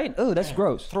was right. Oh, that's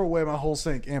gross. Throw away my whole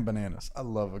sink and bananas. I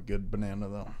love a good banana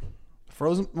though.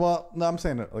 Frozen. Well, no, I'm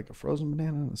saying like a frozen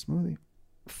banana in a smoothie.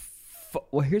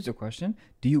 Well, here's a question: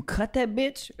 do you cut that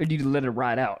bitch or do you let it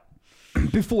ride out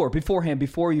beforehand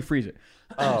before you freeze it?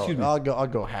 Oh, Excuse me. I'll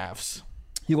go halves.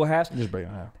 You go halves? Just break it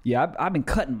in half. Yeah, I've been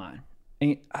cutting mine.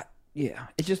 And it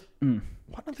just Why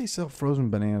don't they sell frozen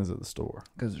bananas at the store?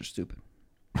 because they're stupid.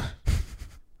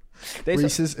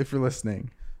 Reese's, if you're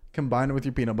listening, combine it with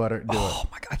your peanut butter. Do Oh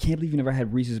my god, I can't believe you never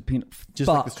had Reese's peanut. it. Just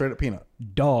like the straight up peanut.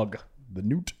 dog. The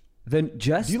newt. Then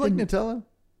just Do you like Nutella?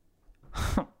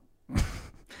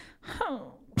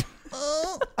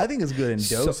 I think it's good in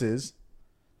doses.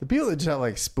 The people that just have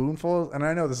like spoonfuls, and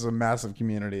I know this is a massive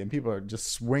community, and people are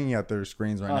just swinging at their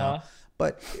screens right now.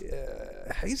 But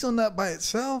hazelnut by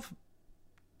itself,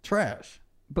 trash.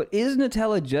 But is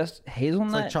Nutella just It's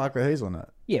hazelnut? like chocolate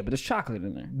hazelnut. Yeah, but there's chocolate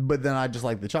in there. But then I just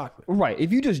like the chocolate. Right.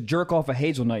 If you just jerk off a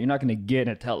hazelnut, you're not going to get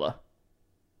Nutella.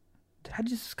 Did I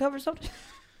just discover something?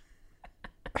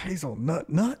 Hazelnut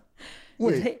nut?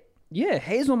 Wait, Yeah,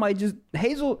 hazel might just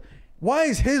hazel. why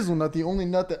is hazelnut the only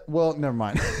nut that? Well, never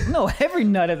mind. No, every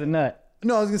nut is a nut.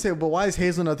 No, I was gonna say, but why is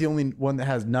hazelnut the only one that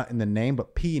has nut in the name,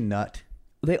 but peanut?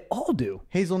 They all do.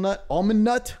 Hazelnut, almond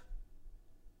nut,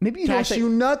 Maybe you cashew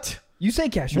don't say, nut, you say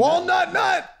cashew nut. walnut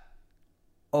nut.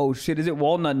 Oh shit, is it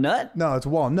walnut nut? No, it's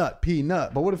walnut,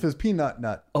 peanut. But what if it's peanut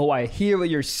nut? Oh, I hear what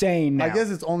you're saying now. I guess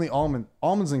it's only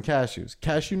almonds and cashews.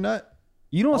 Cashew nut.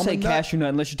 you don't say almond nut? cashew nut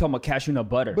unless you're talking about cashew nut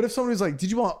butter. But if somebody's like, "Did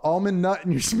you want almond nut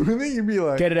in your smoothie?" You'd be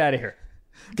like, Get it out of here.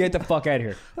 Get the fuck out of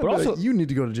here. But I'd be also, like, "You need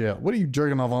to go to jail. What are you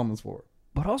jerking off almonds for?"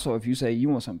 if you say you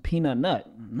want some peanut nut,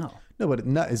 no. No, but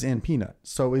nut is in peanut.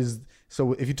 So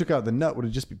if you took out the nut, would it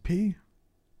just be pea?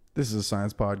 This is a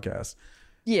science podcast.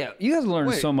 Yeah, you guys learn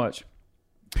Wait. so much.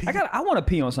 I want to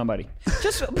pee on somebody.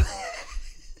 Just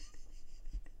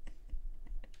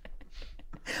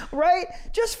right?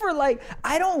 Just for like,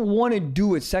 I don't want to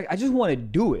do it. I just want to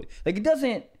do it. Like it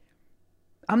doesn't.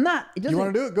 I'm not. It doesn't. You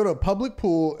want to do it? Go to a public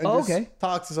pool and just okay.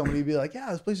 talk to somebody. Be like,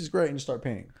 "Yeah, this place is great," and just start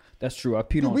paying. That's true. I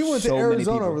peed Dude, on we went so to many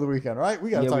Arizona people. over the weekend, right? We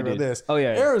got to Yeah, talk we about did. this. Oh, yeah.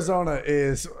 Arizona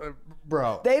is,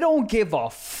 bro. They don't give a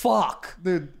fuck.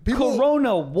 Dude, people,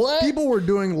 Corona, what? people were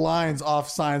doing lines off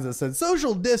signs that said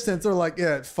social distance. They're like,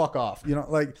 yeah, fuck off. You know,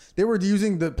 like they were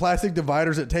using the plastic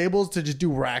dividers at tables to just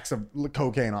do racks of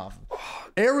cocaine off.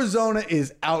 Arizona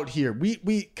is out here. We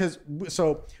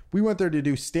went there to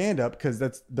do stand up because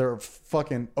they're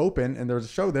fucking open and there's a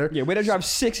show there. Yeah, we had to drive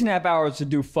 6.5 hours to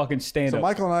do fucking stand So up.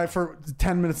 Michael and I, for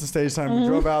 10 minutes of stage time, we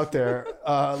drove out there,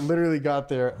 literally got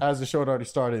there as the show had already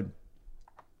started.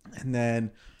 And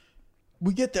then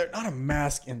we get there, not a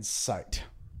mask in sight.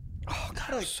 Oh god,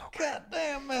 it was so great.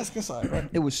 Goddamn mask in sight, right?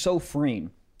 It was so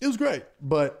freeing. It was great.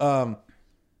 But,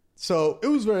 so it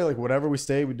was very like, whatever, we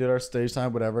stayed, we did our stage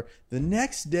time, whatever. The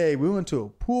next day, we went to a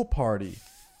pool party.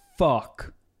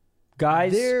 Fuck,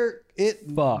 guys.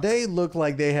 Fuck. They looked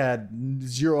like they had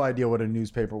zero idea what a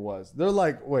newspaper was. They're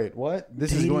like, wait, what?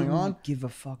 This is going on? Give a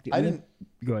fuck. I didn't.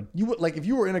 Go ahead. You would like if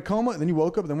you were in a coma and then you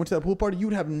woke up and then went to that pool party, you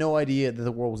would have no idea that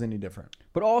the world was any different.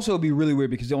 But also, it'd be really weird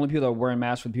because the only people that are wearing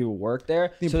masks are the people who work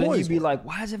there. The So then employees you'd be were. like,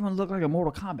 why does everyone look like a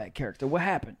Mortal Kombat character? What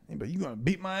happened? Hey, but you gonna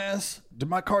beat my ass? Did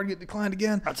my card get declined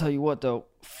again? I'll tell you what, though.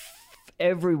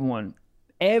 Everyone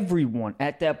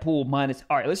at that pool minus...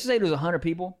 All right, let's just say there's 100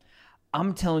 people.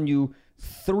 I'm telling you,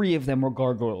 3 of them were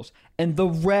gargoyles. And the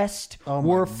rest Oh my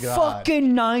were God.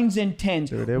 fucking 9s and 10s.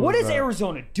 Dude, it What was, is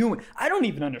Arizona doing? I don't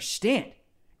even understand.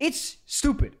 It's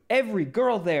stupid. Every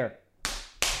girl there...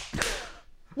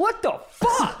 What the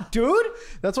fuck, dude?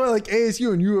 That's why like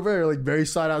ASU and U of A are like very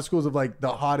side out schools of like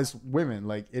the hottest women.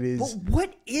 Like it is. But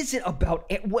what is it about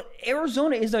what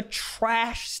Arizona is a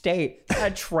trash state? It's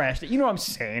not a trash state. You know what I'm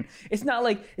saying? It's not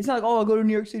like oh, I'll go to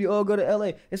New York City, oh, I'll go to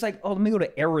LA. It's like, oh, let me go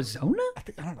to Arizona?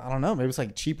 I don't know. Maybe it's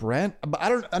like cheap rent. But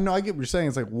I know. I get what you're saying.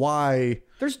 It's like why.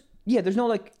 There's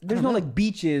no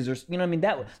beaches or you know what I mean,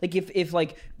 that like if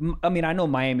like I mean I know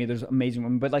Miami there's amazing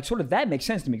women, but like sort of that makes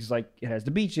sense to me because like it has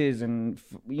the beaches and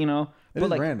you know It but is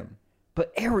like random.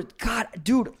 but God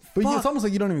dude, But fuck. it's almost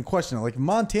like you don't even question it. Like if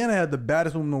Montana had the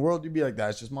baddest woman in the world, you'd be like,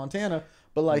 that's just Montana.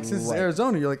 But like since it's Right.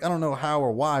 Arizona, you're like, I don't know how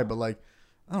or why, but like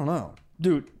I don't know.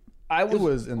 dude, It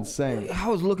was insane. I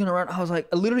was looking around. I was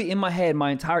like, literally in my head, my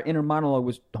entire inner monologue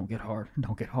was, "Don't get hard,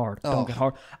 don't get hard, don't get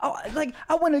hard."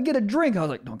 I went to get a drink. I was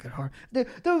like, "Don't get hard." There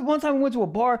was one time we went to a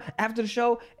bar after the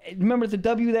show. Remember the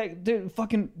W that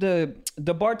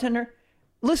the bartender?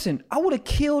 Listen, I would have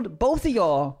killed both of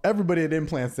y'all. Everybody had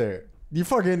implants there.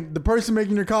 The person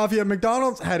making your coffee at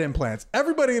McDonald's had implants.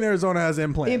 Everybody in Arizona has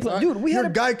implants. Dude, your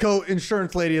Geico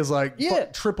insurance lady is like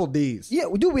triple D's. Yeah,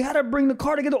 dude, we had to bring the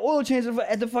car to get the oil change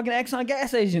at the fucking Exxon gas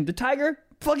station. The Tiger,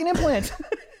 fucking implants.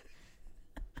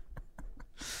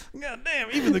 God damn,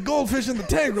 even the goldfish in the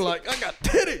tank were like, I got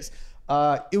titties.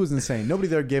 It was insane. Nobody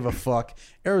there gave a fuck.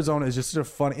 Arizona is just such a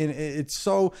fun, and it's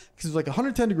so, because it was like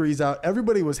 110 degrees out.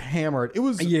 Everybody was hammered. It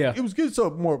was good, so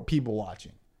more people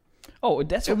watching. Oh,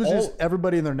 just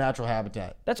everybody in their natural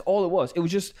habitat. That's all it was. It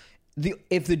was just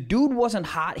if the dude wasn't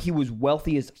hot, he was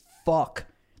wealthy as fuck.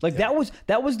 Like that was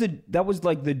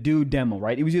like the dude demo,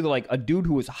 right? It was either like a dude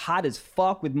who was hot as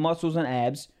fuck with muscles and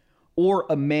abs, or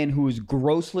a man who was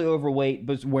grossly overweight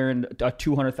but was wearing a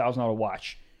 $200,000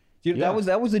 watch. Dude, that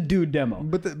was a dude demo.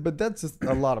 But that's just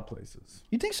a lot of places.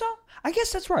 You think so? I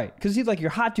guess that's right. Because he's like, you're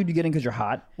hot, dude. You get in because you're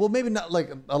hot. Well, maybe not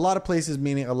like a lot of places,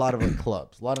 meaning a lot of like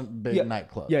clubs, a lot of big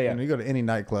nightclubs. Yeah, yeah. You go to any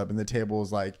nightclub and the table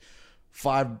is like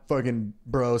 5 fucking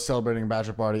bros celebrating a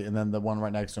bachelor party, and then the one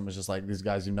right next to them is just like these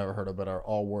guys you've never heard of but are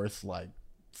all worth like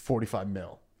 45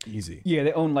 mil. Easy. Yeah,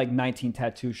 they own like 19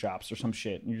 tattoo shops or some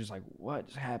shit. And you're just like, what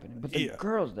is happening? But the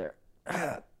girls there.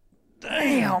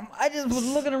 Damn, I just was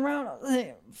looking around. I was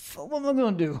like, what am I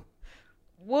going to do?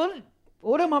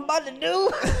 What am I about to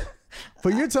do?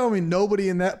 But you're telling me nobody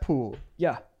in that pool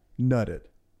nutted.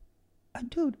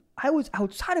 Dude, I was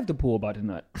outside of the pool about to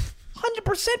nut.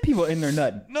 100% people in there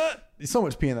nutting. Nut. So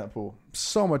much pee in that pool.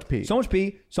 So much pee. So much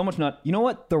pee, so much nut. You know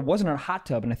what? There wasn't a hot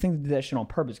tub, and I think they did that shit on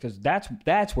purpose because that's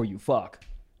where you fuck.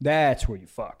 That's where you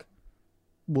fuck.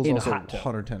 Well, it's in also a hot tub.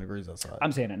 110 degrees outside.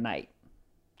 I'm saying at night.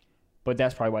 But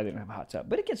that's probably why they don't have a hot tub.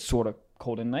 But it gets sort of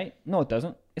cold at night. No, it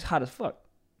doesn't. It's hot as fuck.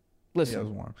 Listen. Yeah, it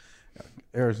was warm.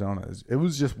 Arizona, it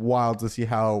was just wild to see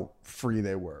how free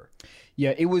they were.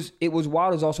 Yeah, it was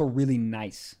wild. It was also really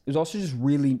nice. It was also just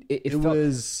really... It felt,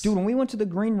 was... Dude, when we went to the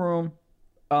green room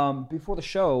before the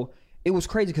show, it was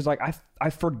crazy because like I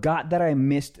forgot that I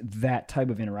missed that type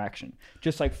of interaction.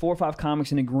 Just like 4 or 5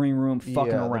 comics in the green room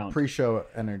fucking around. The pre-show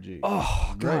energy.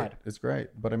 Oh, God. It's great.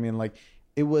 But I mean, like,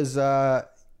 it was...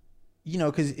 you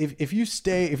know, because if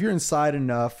you're inside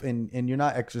enough and you're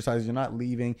not exercising, you're not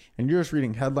leaving, and you're just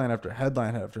reading headline after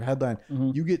headline after headline,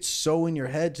 you get so in your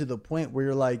head to the point where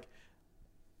you're like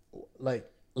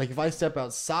if I step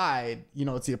outside, you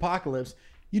know, it's the apocalypse.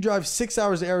 You drive 6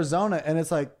 hours to Arizona, and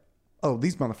it's like, oh,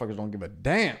 these motherfuckers don't give a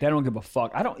damn. They don't give a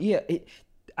fuck. I don't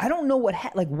know what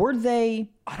were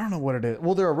they? I don't know what it is.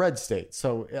 Well, they're a red state,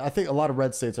 so I think a lot of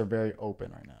red states are very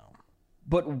open right now.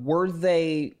 But were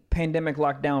they pandemic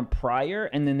lockdown prior,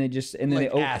 and then they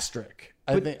asterisk?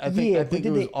 I think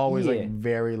it was always like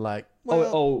very like.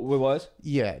 Well, it was.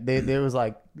 Yeah, they was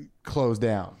like closed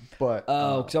down, but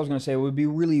because I was gonna say it would be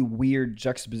really weird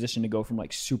juxtaposition to go from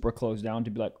like super closed down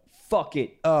to be like fuck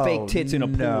it, fake tits in a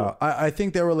pool. No, I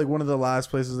think they were like one of the last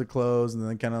places to close, and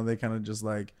then they kind of just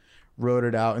like wrote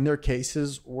it out. And their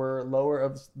cases were lower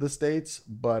of the states,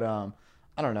 but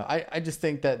I don't know. I just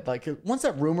think that like once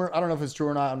that rumor, I don't know if it's true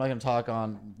or not. I'm not going to talk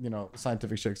on, you know,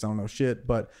 scientific shit 'cause I don't know shit.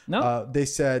 But they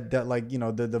said that like, you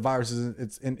know, the virus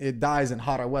it dies in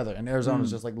hotter weather, and Arizona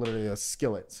is just like literally a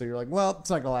skillet. So you're like, well, it's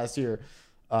not going to last here.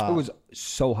 It was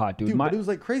so hot, dude. But it was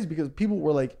like crazy because people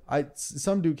were like,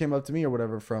 some dude came up to me or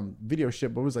whatever from video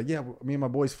shit, but was like, yeah, me and my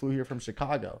boys flew here from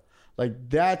Chicago. Like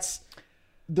they're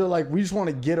like, we just want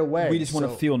to get away. We just want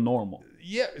to feel normal.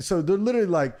 Yeah, so they're literally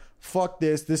like, fuck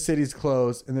this city's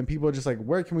closed, and then people are just like,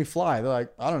 where can we fly? They're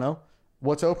like, I don't know,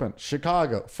 what's open?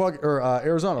 Chicago,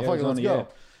 Arizona, fuck it, let's go.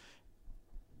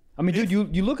 I mean,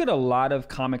 dude, you look at a lot of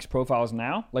comics profiles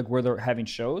now, like where they're having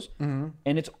shows, and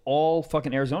it's all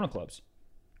fucking Arizona clubs,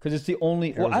 because it's the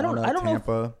only. Arizona, I don't know.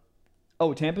 Tampa.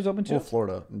 Oh, Tampa's open too. Well,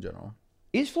 Florida in general.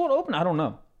 Is Florida open? I don't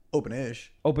know.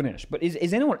 Open-ish. But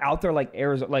is anyone out there like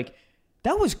Arizona? Like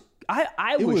that was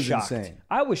I was shocked. Insane.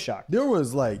 I was shocked. There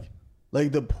was like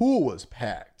the pool was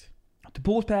packed. The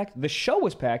pool was packed. The show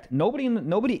was packed. Nobody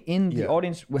in the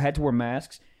audience had to wear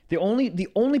masks. The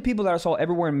only people that I saw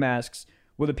ever wearing masks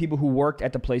were the people who worked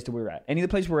at the place that we were at. Any of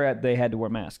the place we were at, they had to wear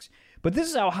masks. But this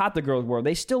is how hot the girls were.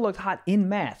 They still looked hot in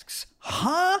masks.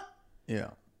 Huh? Yeah.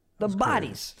 The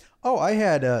bodies. Crazy. Oh, I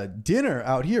had dinner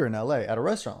out here in LA at a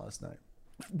restaurant last night.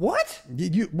 What?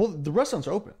 Well, the restaurants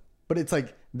are open, but it's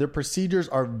like their procedures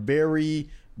are very,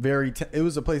 very. It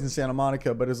was a place in Santa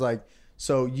Monica, but it's like,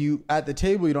 so you at the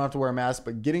table you don't have to wear a mask,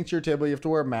 but getting to your table you have to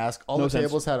wear a mask. All the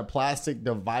tables had a plastic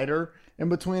divider in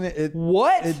between it.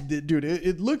 What?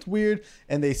 It looked weird,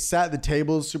 and they sat the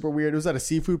tables super weird. It was at a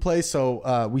seafood place,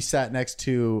 so we sat next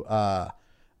to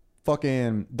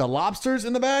fucking the lobsters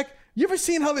in the back. You ever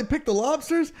seen how they pick the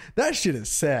lobsters? That shit is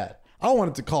sad. I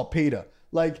wanted to call PETA.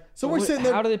 Like, so we're sitting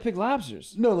there. How do they pick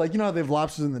lobsters? No, like, you know how they have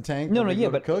lobsters in the tank? No, when they yeah,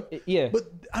 go to but cook? yeah. But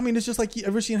I mean, it's just like, you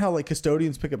ever seen how like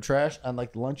custodians pick up trash on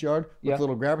like the lunch yard with Yeah.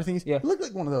 little grabber things? Yeah. It looked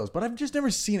like one of those, but I've just never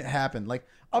seen it happen. Like,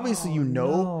 obviously,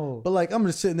 no. but like, I'm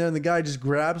just sitting there and the guy just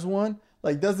grabs one.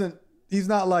 Like, he's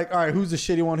not like, all right, who's the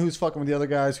shitty one? Who's fucking with the other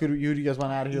guys? Who do you guys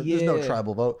want out of here? There's no Yeah.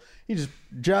 tribal vote. He just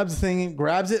jabs the thing in,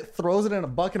 grabs it, throws it in a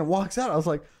bucket, and walks out. I was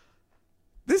like,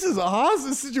 this is a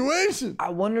hostage situation. I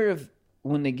wonder if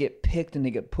when they get picked and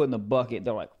they get put in the bucket,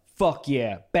 they're like, fuck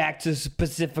yeah, back to the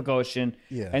Pacific Ocean.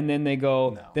 Yeah. And then they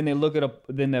go, then they look at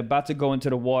then they're about to go into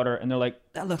the water and they're like,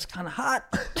 that looks kind of hot.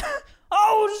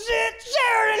 Oh shit,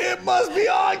 Sheridan! It must be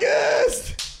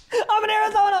August. I'm in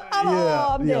Arizona.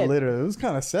 I'm Yeah, dead. literally. It was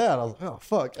kind of sad. I was like, oh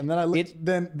fuck. And then I looked,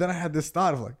 then I had this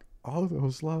thought of like, all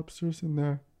those lobsters in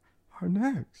there are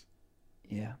next.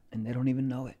 Yeah, and they don't even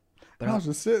know it. But And I was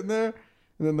just sitting there,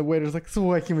 and then the waiter's like, so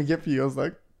what can we get for you? I was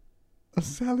like, a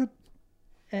salad.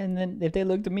 And then if they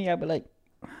looked at me, I'd be like,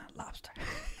 lobster.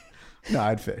 No, I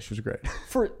had fish. It was great.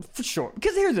 For sure.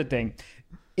 Because here's the thing.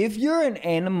 If you're an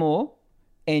animal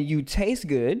and you taste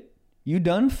good, you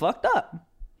done fucked up.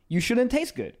 You shouldn't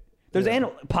taste good. There's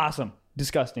possum.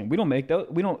 Disgusting. We don't make those.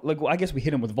 We don't like. Well, I guess we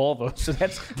hit them with Volvo, so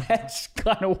that's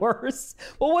kind of worse.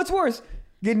 Well, what's worse,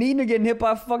 getting eaten or getting hit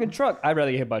by a fucking truck? I'd rather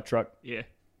get hit by a truck. Yeah.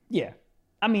 Yeah.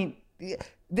 I mean,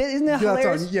 isn't that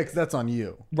hilarious? Because that's on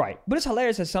you. Right. But it's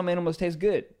hilarious that some animals taste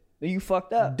good. That you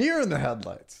fucked up. Deer in the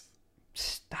headlights.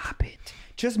 Stop it.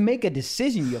 Just make a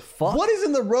decision. You fuck. What is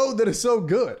in the road that is so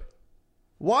good?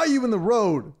 Why are you in the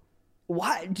road?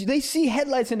 Why do they see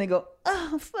headlights and they go,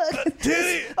 oh fuck,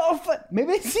 Titty. oh fuck?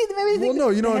 Maybe they see. Maybe they Well, think no,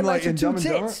 you know, in headlights like in are two Dumb and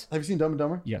Dumber. tits. Have you seen Dumb and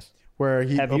Dumber? Yes. Where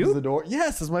he Have opens you? the door.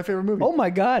 Yes, it's my favorite movie. Oh my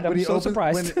god, When I'm he so opens,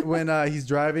 surprised. when he's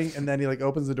driving and then he like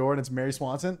opens the door and it's Mary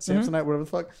Swanson, Samsonite, whatever the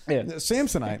fuck. Yeah.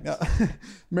 Samsonite,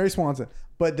 Mary Swanson.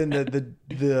 But then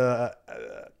the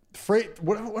freight.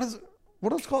 What is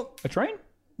it called? A train?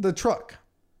 The truck.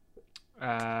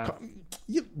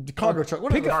 The cargo truck.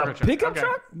 Whatever. Pickup Okay.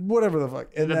 truck? Whatever the fuck.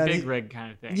 And The then big rig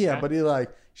kind of thing. Yeah, but he like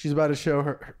she's about to show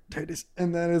her titties,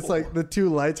 and then it's like the two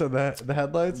lights on the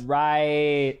headlights.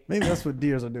 Right. Maybe that's what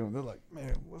deers are doing. They're like,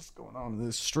 man, what's going on in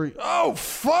this street? Oh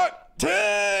fuck,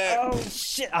 Ted! Oh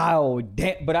shit. Oh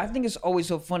damn. But I think it's always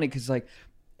so funny because like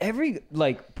every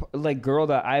like girl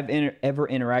that I've ever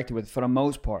interacted with for the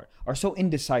most part are so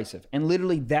indecisive, and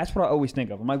literally that's what I always think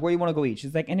of. I'm like, where you want to go eat?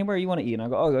 She's like, anywhere you want to eat. And I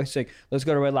go, oh, you're sick. Let's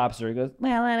go to Red Lobster. He goes,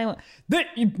 well, I don't want. Then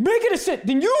you make it a sit.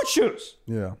 Then you choose.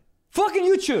 Yeah. Fucking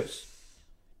you choose.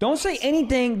 Don't say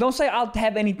anything. Don't say I'll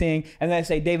have anything, and then I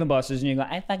say Dave and Buster's, and you go,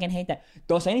 I fucking hate that.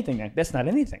 Don't say anything. Then that's not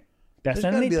anything. That's There's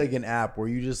not gotta be anything. like an app where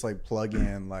you just like plug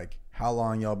in like how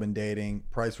long y'all been dating,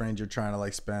 price range you're trying to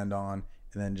like spend on,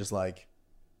 and then just like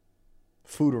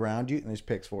food around you, and there's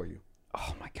picks for you.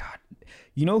 Oh my god.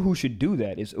 You know who should do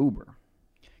that is Uber.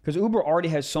 Because Uber already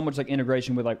has so much like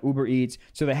integration with like Uber Eats,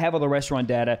 so they have all the restaurant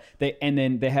data. And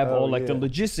then they have all like the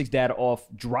logistics data off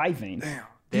driving. Damn.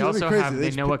 They Dude, that'd be also crazy. have, they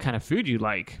just know pick- what kind of food you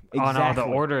like on all the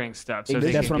Exactly. ordering stuff. So That's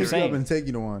they what can I'm pick you up saying. and take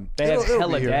you to one. They have It'll be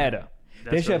hella here. data.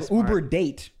 They That's should have really smart. Uber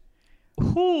Date.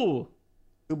 Ooh.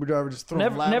 Uber driver just throw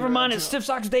Never mind, it's Stiff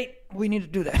Socks Date. We need to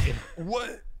do that.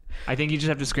 What? I think you just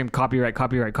have to scream copyright,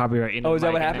 copyright, copyright. into Oh, is the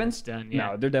that mic what and then happens? It's done. Yeah.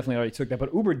 No, they definitely already took that.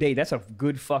 But Uber Date, that's a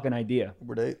good fucking idea.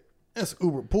 Uber date. That's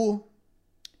Uber pool.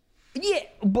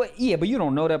 Yeah, but you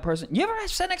don't know that person. You ever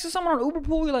sat next to someone on Uber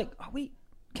pool? You're like,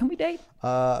 can we date?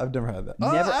 I've never had that.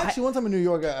 Never- Actually, one time in New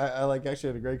York, I like actually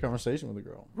had a great conversation with a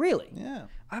girl. Really? Yeah.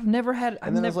 I've never had.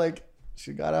 And then I was like,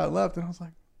 she got out and left, and I was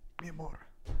like, mi amor.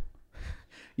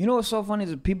 you know what's so funny is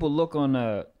that people look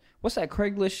on what's that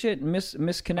Craigslist shit?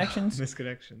 Misconnections.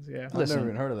 Misconnections, yeah. I've never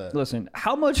even heard of that. Listen,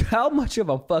 how much of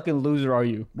a fucking loser are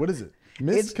you? What is it?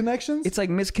 Misconnections? It's like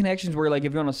misconnections where like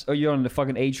if you're on the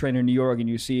fucking A train in New York and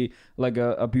you see like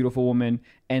a beautiful woman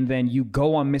and then you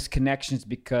go on misconnections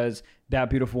because that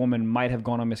beautiful woman might have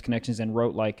gone on misconnections and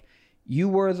wrote like you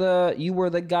were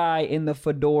the guy in the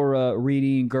fedora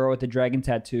reading Girl with the Dragon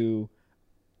Tattoo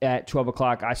at 12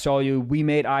 o'clock. I saw you. We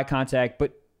made eye contact,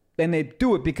 but then they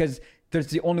do it because that's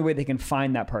the only way they can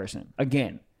find that person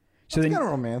again. So That's then kind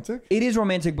of romantic. it is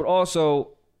romantic, but also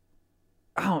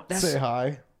that's Say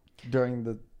hi during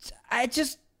the.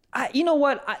 you know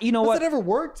what? Has that ever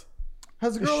worked?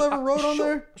 Has a girl ever wrote on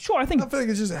there? Sure, I think I feel like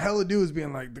it's just a hella dudes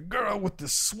being like, the girl with the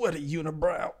sweaty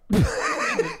unibrow.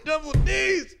 Double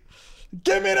D's.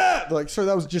 Give me that. Like, sir,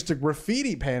 that was just a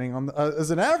graffiti painting on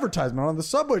as an advertisement on the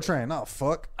subway train. Oh,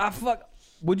 fuck.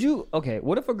 Would you? Okay,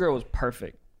 what if a girl was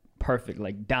perfect,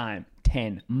 like dime,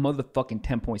 10, motherfucking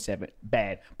 10.7,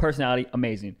 bad personality,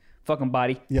 amazing, fucking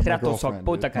body. Yeah, my trato girlfriend,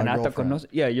 puta dude. My canasta girlfriend. con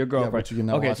yeah, your girlfriend. which you can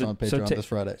now watch on Patreon this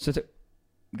Friday.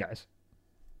 Guys,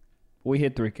 We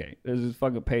hit 3K. This is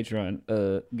fucking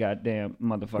Patreon. Goddamn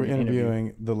motherfucking We're interview.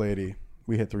 interviewing the lady.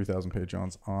 We hit 3,000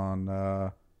 Patreons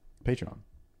on Patreon.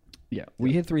 Yeah,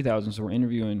 we hit 3,000, so we're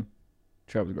interviewing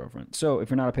Trevor's girlfriend. So if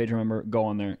you're not a Patreon member, go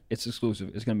on there. It's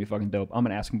exclusive. It's gonna be fucking dope. I'm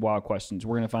gonna ask him wild questions.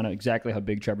 We're gonna find out exactly how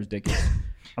big Trevor's dick is.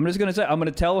 I'm just gonna say. I'm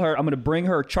gonna tell her. I'm gonna bring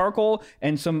her charcoal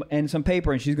and some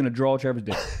paper, and she's gonna draw Trevor's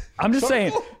dick. I'm just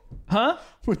saying, huh?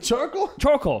 With charcoal?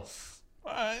 Charcoal.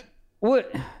 All right. What?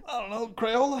 I don't know,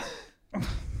 Crayola.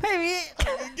 Maybe.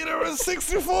 Get her a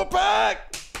 64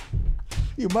 pack.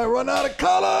 You might run out of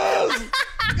colors.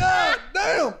 God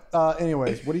damn.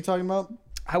 Anyways, what are you talking about?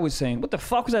 I was saying, what the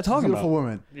fuck was I talking Beautiful about?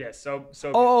 woman. Yeah, so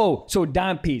Oh, so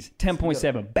dime piece,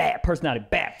 10.7, bad personality,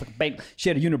 bad fucking bang. She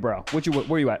had a unibrow.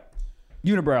 Where you at?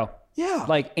 Unibrow. Yeah.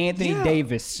 Like Anthony Yeah.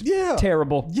 Davis. Yeah.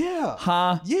 Terrible. Yeah.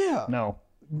 Huh? Yeah. No.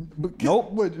 But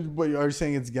Nope. What are you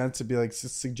saying? It's against to be like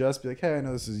suggest, be like, hey, I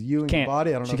know this is you and Can't. your body.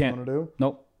 I don't know She what you can't. want to do.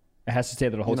 Nope. It has to stay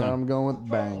there the whole You know, time. I'm going with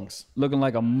bangs. Looking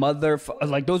like a motherfucker.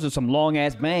 Like those are some long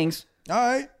ass bangs. All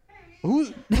right.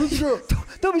 Who's the girl?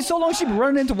 They'll be so long she be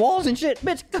running into walls and shit.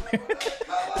 Bitch, come here.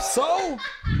 So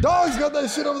dogs got that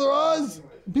shit over their eyes.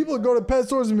 People go to pet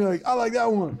stores and be like, I like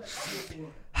that one.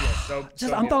 I'm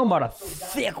talking about a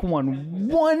thick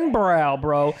one brow,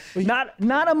 bro. Not a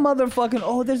motherfucking.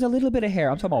 Oh, there's a little bit of hair.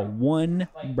 I'm talking about one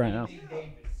brow.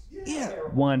 Yeah.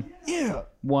 One. Yeah.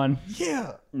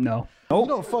 No. You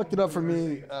know what fucked it up for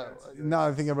me? Now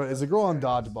I think about it, is a girl on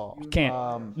dodgeball.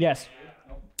 Can't. Yes.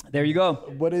 There you go.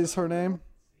 What is her name?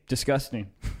 Disgusting.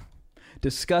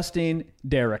 Disgusting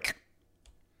Derek.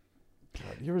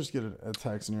 You ever just get a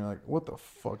text and you're like, what the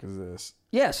fuck is this?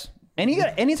 Yes.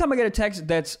 Anytime I get a text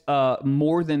that's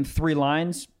more than 3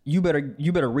 lines, you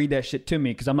better read that shit to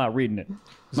me because I'm not reading it.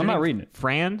 I'm not reading it.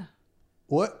 Fran?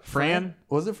 What? Fran?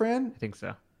 Was it Fran? I think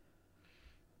so.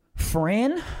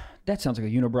 Fran? That sounds like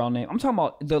a unibrow name. I'm talking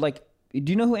about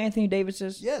do you know who Anthony Davis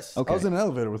is? Yes. Okay. I was in an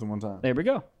elevator with him one time. There we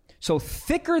go. So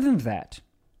thicker than that.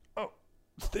 Oh,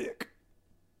 thick.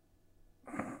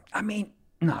 I mean,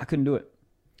 no, I couldn't do it.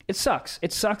 It sucks.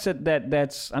 It sucks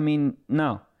that's, I mean,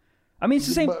 no. I mean, it's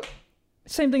the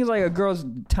same thing as like a girl's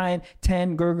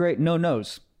 10, girl grade, no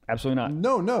nose. Absolutely not.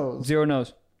 No nose. 0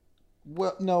 nose.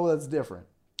 Well, no, that's different.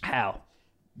 How?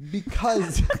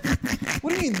 Because,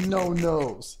 what do you mean no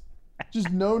nose?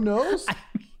 Just no nose?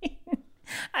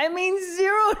 I mean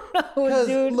 0 nose, Because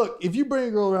dude. look, if you bring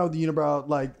a girl around with the unibrow,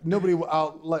 like nobody will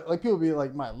out, like people be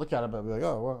like, might look at it, but be like,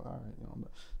 oh, well, all right, you know.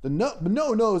 But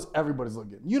no nose, everybody's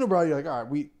looking. Unibrow, you're like, all right,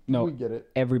 we get it.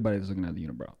 Everybody's looking at the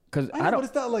unibrow. Because I know, but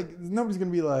it's not like nobody's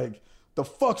gonna be like, the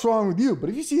fuck's wrong with you? But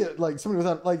if you see it like somebody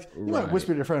without, like, you might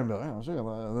whisper to your friend and be like,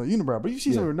 oh, the unibrow. But if you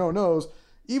see somebody with no nose,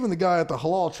 even the guy at the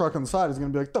halal truck on the side is gonna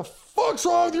be like, the fuck's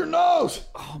wrong with your nose?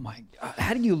 Oh my god!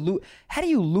 How do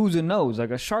you lose a nose?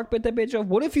 Like a shark bit that bitch off?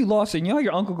 What if you lost it? And you know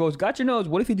your uncle goes, got your nose.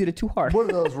 What if you did it too hard? What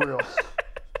are those real?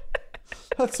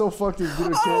 That's so fucking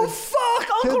good. Oh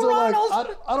fuck, Kids Uncle are Ronald!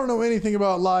 like, I don't know anything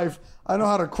about life. I know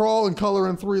how to crawl and color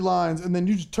in 3 lines, and then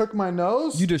you just took my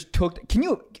nose. You just took. Can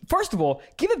you? First of all,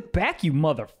 give it back, you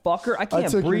motherfucker! I can't I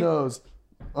took breathe. your nose.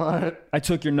 All right. I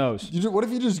took your nose. What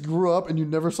if you just grew up and you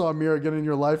never saw a mirror again in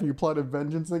your life, and you plotted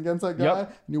vengeance against that guy,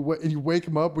 Yep. and you wake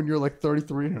him up when you're like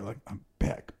 33, and you're like, I'm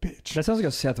back, bitch. That sounds like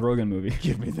a Seth Rogen movie.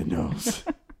 Give me the nose.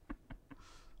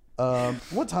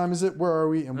 What time is it? Where are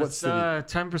we? And what It's city?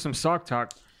 time for some sock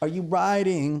talk. Are you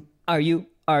riding? Are you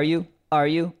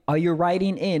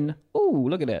writing in? Ooh,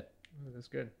 look at that. Oh, that's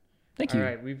good. Thank All you.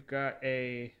 right, we've got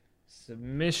a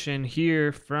submission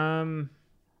here from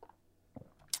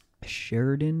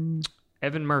Sheridan.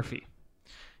 Evan Murphy.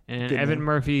 And Good Evan name.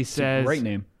 Murphy says, Great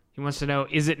name. he wants to know,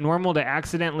 is it normal to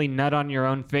accidentally nut on your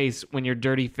own face when you're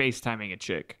dirty FaceTiming a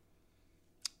chick?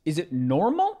 Is it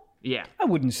normal? Yeah. I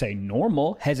wouldn't say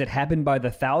normal. Has it happened by the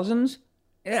thousands?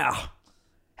 Yeah.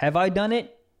 Have I done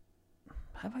it?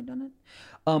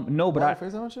 No, but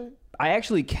I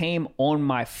actually came on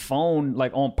my phone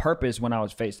like on purpose when I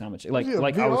was FaceTiming. Like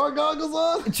I was VR goggles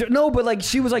on? no, but like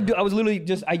she was like, dude, I was literally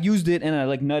just I used it and I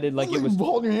like nutted like it was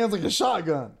holding your hands like a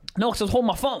shotgun. no, because I was holding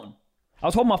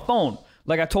my phone.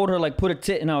 Like I told her like put a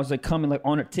tit and I was like coming like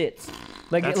on her tits.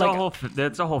 Like That's like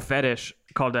a whole fetish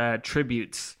called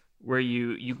tributes, where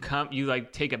you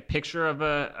like take a picture of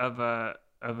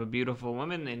a beautiful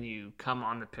woman and you come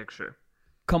on the picture.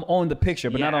 come on the picture,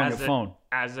 but not on your as phone.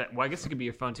 Well, I guess it could be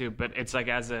your phone too, but it's like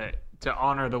to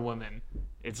honor the woman.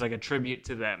 It's like a tribute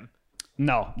to them.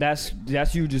 No, that's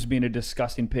you just being a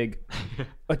disgusting pig.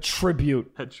 A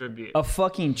tribute. A tribute. A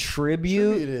fucking tribute.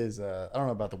 Tribute is I don't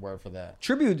know about the word for that.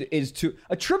 Tribute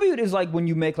is like when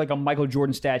you make like a Michael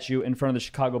Jordan statue in front of the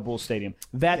Chicago Bulls stadium.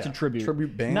 That's a tribute.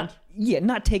 Tribute band?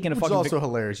 Not taking a Which fucking. is also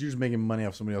hilarious. You're just making money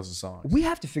off somebody else's songs. We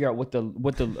have to figure out what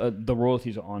the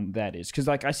royalties on that is, because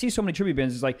like I see so many tribute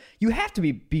bands. It's like you have to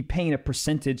be paying a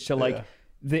percentage to like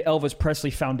the Elvis Presley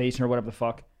Foundation or whatever the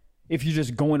fuck. If you're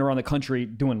just going around the country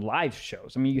doing live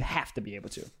shows, I mean, you have to be able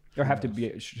to, or have to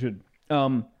be should.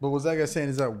 But was that guy saying,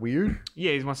 is that weird?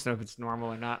 Yeah, he wants to know if it's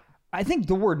normal or not. I think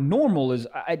the word normal is.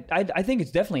 I think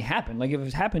it's definitely happened. Like if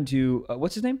it's happened to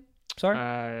what's his name? Sorry,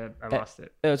 I lost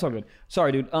it. it's all good.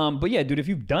 Sorry, dude. But yeah, dude, if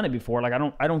you've done it before, like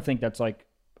I don't think that's like.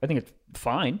 I think it's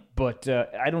fine, but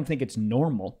I don't think it's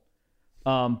normal.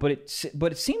 But it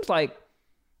seems like.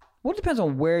 Well, it depends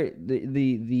on where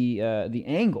the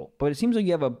angle, but it seems like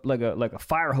you have a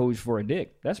fire hose for a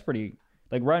dick. That's pretty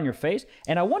like right on your face.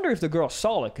 And I wonder if the girl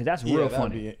saw it, because that's real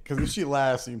funny. Because if she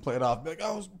laughs and you play it off, be like,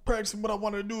 I was practicing what I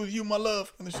wanted to do with you, my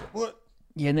love. And then she, what?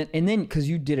 Yeah, and then because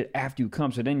you did it after you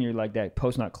come, so then you're like that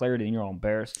post nut clarity, and you're all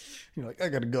embarrassed. You're like, I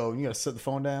gotta go. And you gotta set the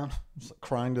phone down. Just like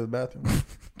crying to the bathroom.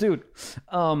 Dude,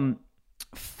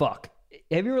 fuck.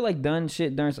 Have you ever like done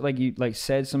shit during like you like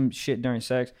said some shit during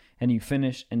sex and you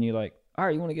finish and you're like, all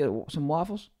right, you want to get some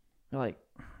waffles? You're like,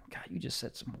 God, you just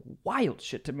said some wild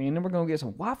shit to me, and then we're gonna get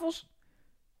some waffles.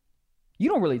 You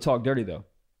don't really talk dirty though.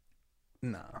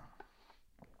 Nah.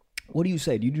 What do you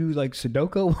say? Do you do like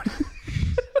Sudoku?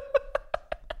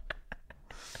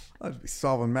 I'd be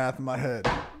solving math in my head.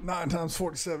 9 times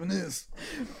 47 is.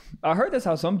 I heard that's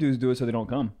how some dudes do it so they don't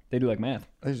come. They do like math.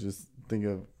 I used to just think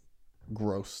of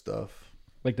gross stuff.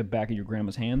 Like the back of your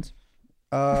grandma's hands.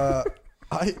 I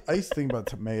used to think about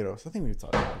tomatoes. I think we've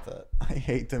talked about that. I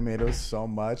hate tomatoes so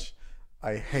much.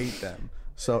 I hate them.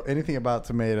 So anything about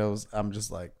tomatoes, I'm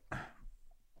just like,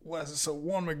 why is it so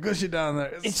warm and gushy down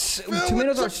there?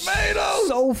 Tomatoes are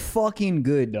so fucking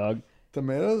good, dog.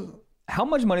 Tomatoes? How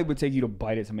much money would it take you to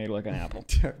bite a tomato like an apple?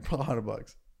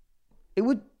 $100. It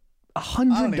would I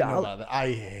don't even know $100. about that.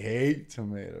 I hate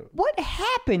tomatoes. What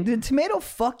happened? Did tomato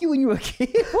fuck you when you were a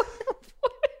kid?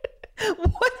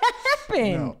 What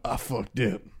happened? No, I fucked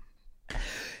it.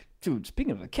 Dude,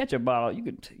 speaking of a ketchup bottle, you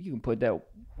can put that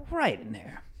right in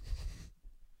there.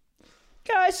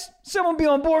 Guys, someone be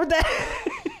on board with that?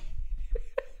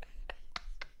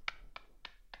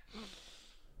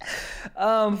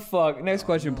 Fuck. Next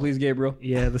question, please, Gabriel.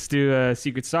 Yeah, let's do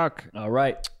Secret Sock. All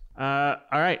right. All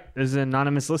right. There's an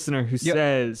anonymous listener who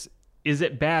says, is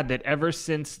it bad that ever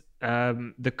since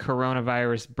the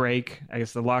coronavirus break, I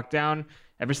guess the lockdown,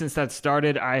 ever since that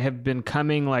started, I have been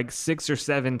coming like 6 or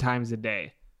 7 times a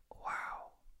day?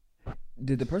 Wow.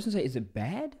 Did the person say, is it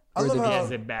bad? I Or is love it how-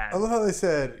 Is it bad? I love how they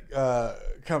said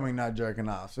coming, not jerking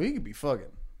off. So he could be fucking.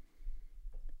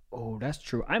 Oh, that's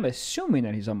true. I'm assuming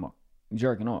that he's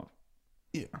jerking off.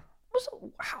 Yeah.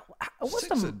 What's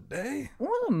 6 a the day?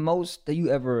 What's the most that you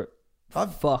ever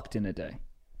I've- fucked in a day?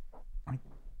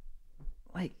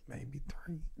 Like Maybe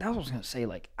 3. that was what I was gonna say.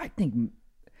 Like I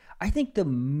think the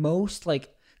most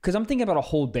like because I'm thinking about a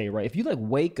whole day, right? If you like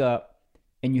wake up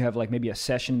and you have like maybe a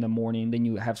session in the morning, then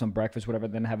you have some breakfast, whatever,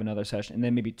 then have another session, and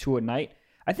then maybe 2 at night.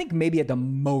 I think maybe at the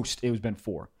most it was been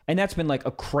 4, and that's been like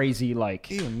a crazy like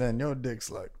Even then, your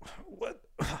dick's like, what?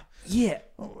 yeah.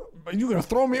 Are you gonna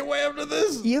throw me away after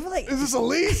this? You ever like Is this a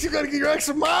lease? You gotta get your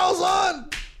extra miles on.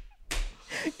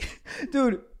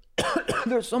 dude?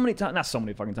 There's so many times, not so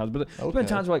many fucking times, but there's been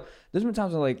times where like there's been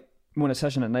times where like when a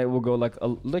session at night will go like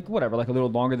whatever, like a little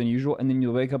longer than usual, and then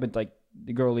you wake up and like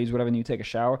the girl leaves, whatever, and you take a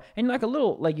shower, and like a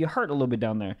little like you hurt a little bit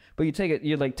down there, but you take it,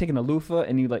 you're like taking a loofah,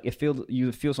 and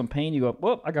you feel some pain, you go,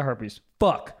 well, I got herpes.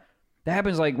 Fuck. That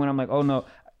happens like when I'm like, oh no.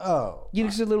 Oh. You know,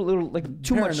 just a little like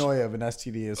too much. Paranoia of an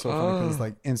STD is so funny because it's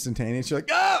like instantaneous. You're like,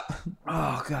 ah!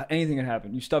 Oh god, anything can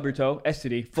happen. You stub your toe,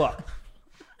 STD. Fuck.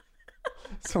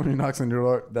 Somebody knocks on your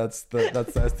door. That's the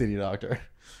STD doctor.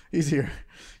 He's here.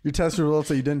 Your test results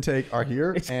that you didn't take are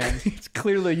here. And It's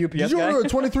clearly a UPS did you guy. order a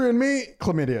 23andMe?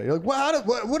 Chlamydia. You're like,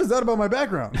 what is that about my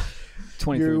background?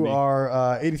 23 You are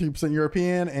 83%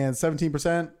 European and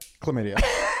 17% chlamydia.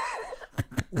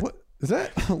 What is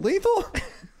that lethal?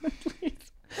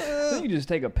 Then you just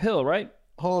take a pill, right?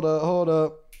 Hold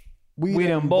up. We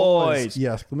them boys.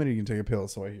 Yes, chlamydia. You can take a pill.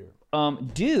 So I hear.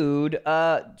 Dude.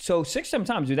 So 6-7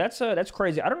 times, dude. That's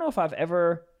crazy. I don't know if I've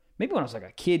ever. Maybe when I was like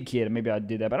a kid, maybe I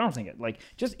did that, but I don't think it like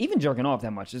just even jerking off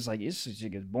that much. It's like it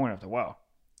gets boring after a while.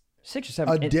 6 or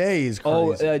 7 A day is crazy.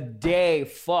 Oh, a day.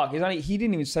 Fuck. It's not, he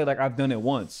didn't even say like I've done it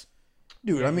once.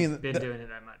 Dude, Yeah, I mean, he's been doing it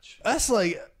that much.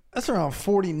 that's around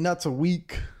 40 nuts a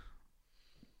week.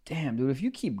 Damn, dude, if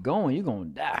you keep going, you're gonna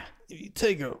die. If you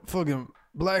take a fucking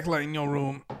black light in your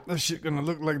room, that shit gonna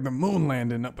look like the moon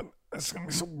landing up, and that's gonna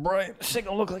be so bright. Shit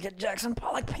gonna look like a Jackson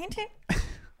Pollock painting.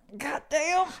 God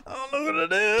damn. I don't know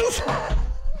what it is,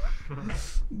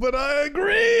 but I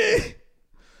agree.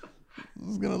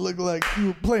 It's gonna look like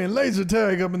you playing laser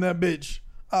tag up in that bitch.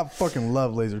 I fucking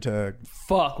love laser tag.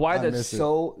 Fuck, why I is that miss it.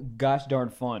 so gosh darn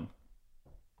fun?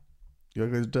 You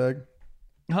like laser tag?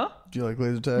 Huh? Do you like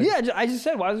laser tag? Yeah, I just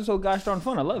said, why is it so gosh darn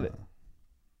fun? I love it.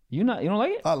 You don't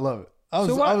like it? I love it.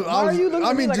 So why are you looking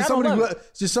at me like I don't love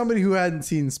it? Just somebody who hadn't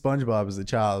seen SpongeBob as a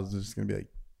child is just gonna be like,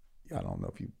 I don't know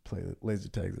if you play laser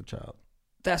tag as a child.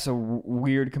 That's a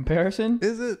weird comparison.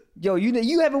 Is it? Yo,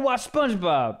 you haven't watched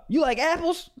SpongeBob. You like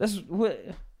apples? That's what.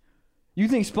 You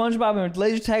think SpongeBob and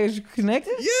laser tag is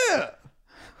connected? Yeah.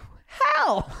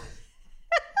 How?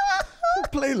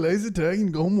 Play laser tag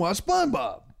and go and watch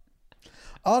SpongeBob.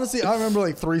 Honestly, I remember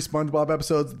like 3 SpongeBob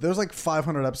episodes. There's like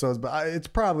 500 episodes, but it's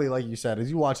probably like you said. As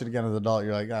you watch it again as an adult,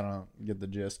 you're like, I don't get the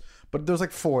gist. But there's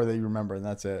like 4 that you remember, and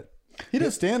that's it. He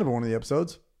does stand up in one of the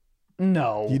episodes.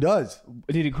 No. He does.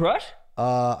 Did he crush?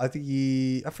 I think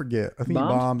I forget. I think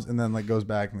Bombs? he bombs and then like goes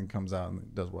back and then comes out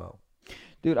and does well.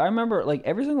 Dude, I remember like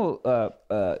every single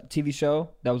TV show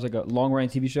that was like a long running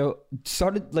TV show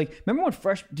started like. Remember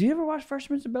when do you ever watch Fresh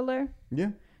Prince of Bel-Air? Yeah.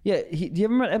 Yeah. Do you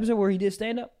ever remember an episode where he did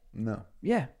stand up? No.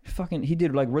 Yeah, he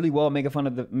did like really well making fun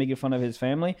of his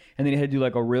family, and then he had to do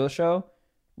like a real show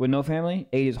with no family,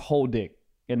 ate his whole dick,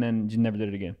 and then just never did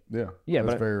it again. Yeah.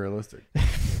 That's very realistic.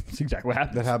 That's exactly what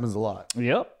happened. That happens a lot.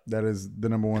 Yep. That is the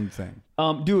number one thing.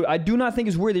 Dude, I do not think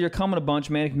it's weird that you're coming a bunch,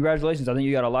 man. Congratulations. I think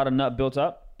you got a lot of nut built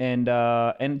up, and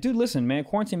dude, listen, man,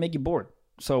 quarantine make you bored.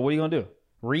 So what are you gonna do?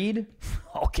 Read?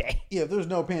 Okay. Yeah, if there's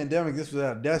no pandemic, this was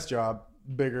at a desk job.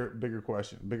 Bigger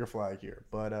question, bigger flag here.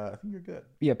 But I think you're good.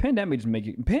 Yeah, pandemic just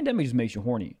makes you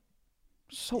horny.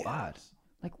 So odd.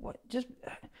 Like what? Just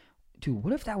dude,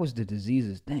 what if that was the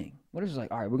disease's thing? What if it's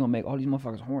like, all right, we're gonna make all these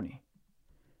motherfuckers horny.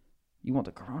 You want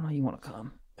the corona? You want to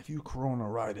come? If you corona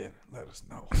right in, let us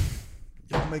know.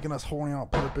 Y'all making us horny on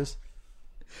purpose.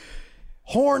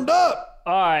 Horned up.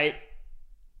 All right,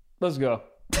 let's go.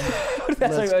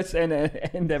 That's like let's end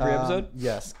every episode.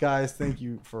 Yes, guys, thank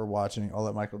you for watching. I'll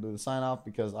let Michael do the sign off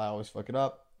because I always fuck it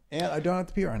up, and I don't have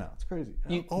to pee right now. It's crazy.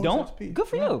 You always have to pee. don't? Good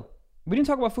for you. We didn't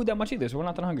talk about food that much either, so we're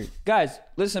not that hungry. Guys,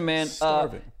 listen, man.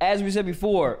 Starving. As we said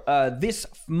before, this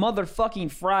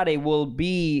motherfucking Friday will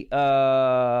be.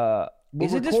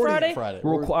 Is it this Friday?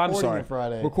 I'm sorry.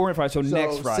 Friday. Recording Friday. So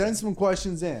next Friday. Send some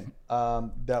questions in.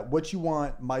 That what you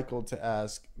want Michael to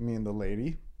ask me and the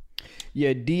lady. Yeah,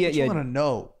 What you want to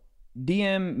know?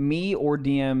 DM me or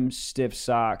DM Stiff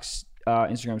Socks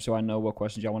Instagram so I know what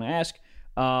questions y'all want to ask.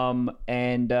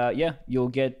 You'll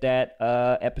get that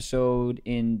episode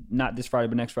in not this Friday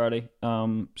but next Friday.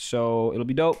 So it'll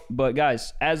be dope. But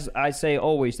guys, as I say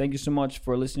always, thank you so much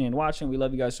for listening and watching. We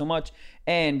love you guys so much.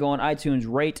 And go on iTunes,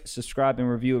 rate, subscribe, and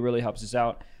review. It really helps us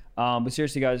out. But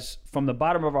seriously, guys, from the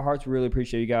bottom of our hearts, we really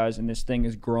appreciate you guys. And this thing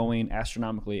is growing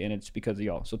astronomically, and it's because of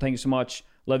y'all. So thank you so much.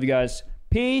 Love you guys.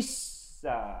 Peace.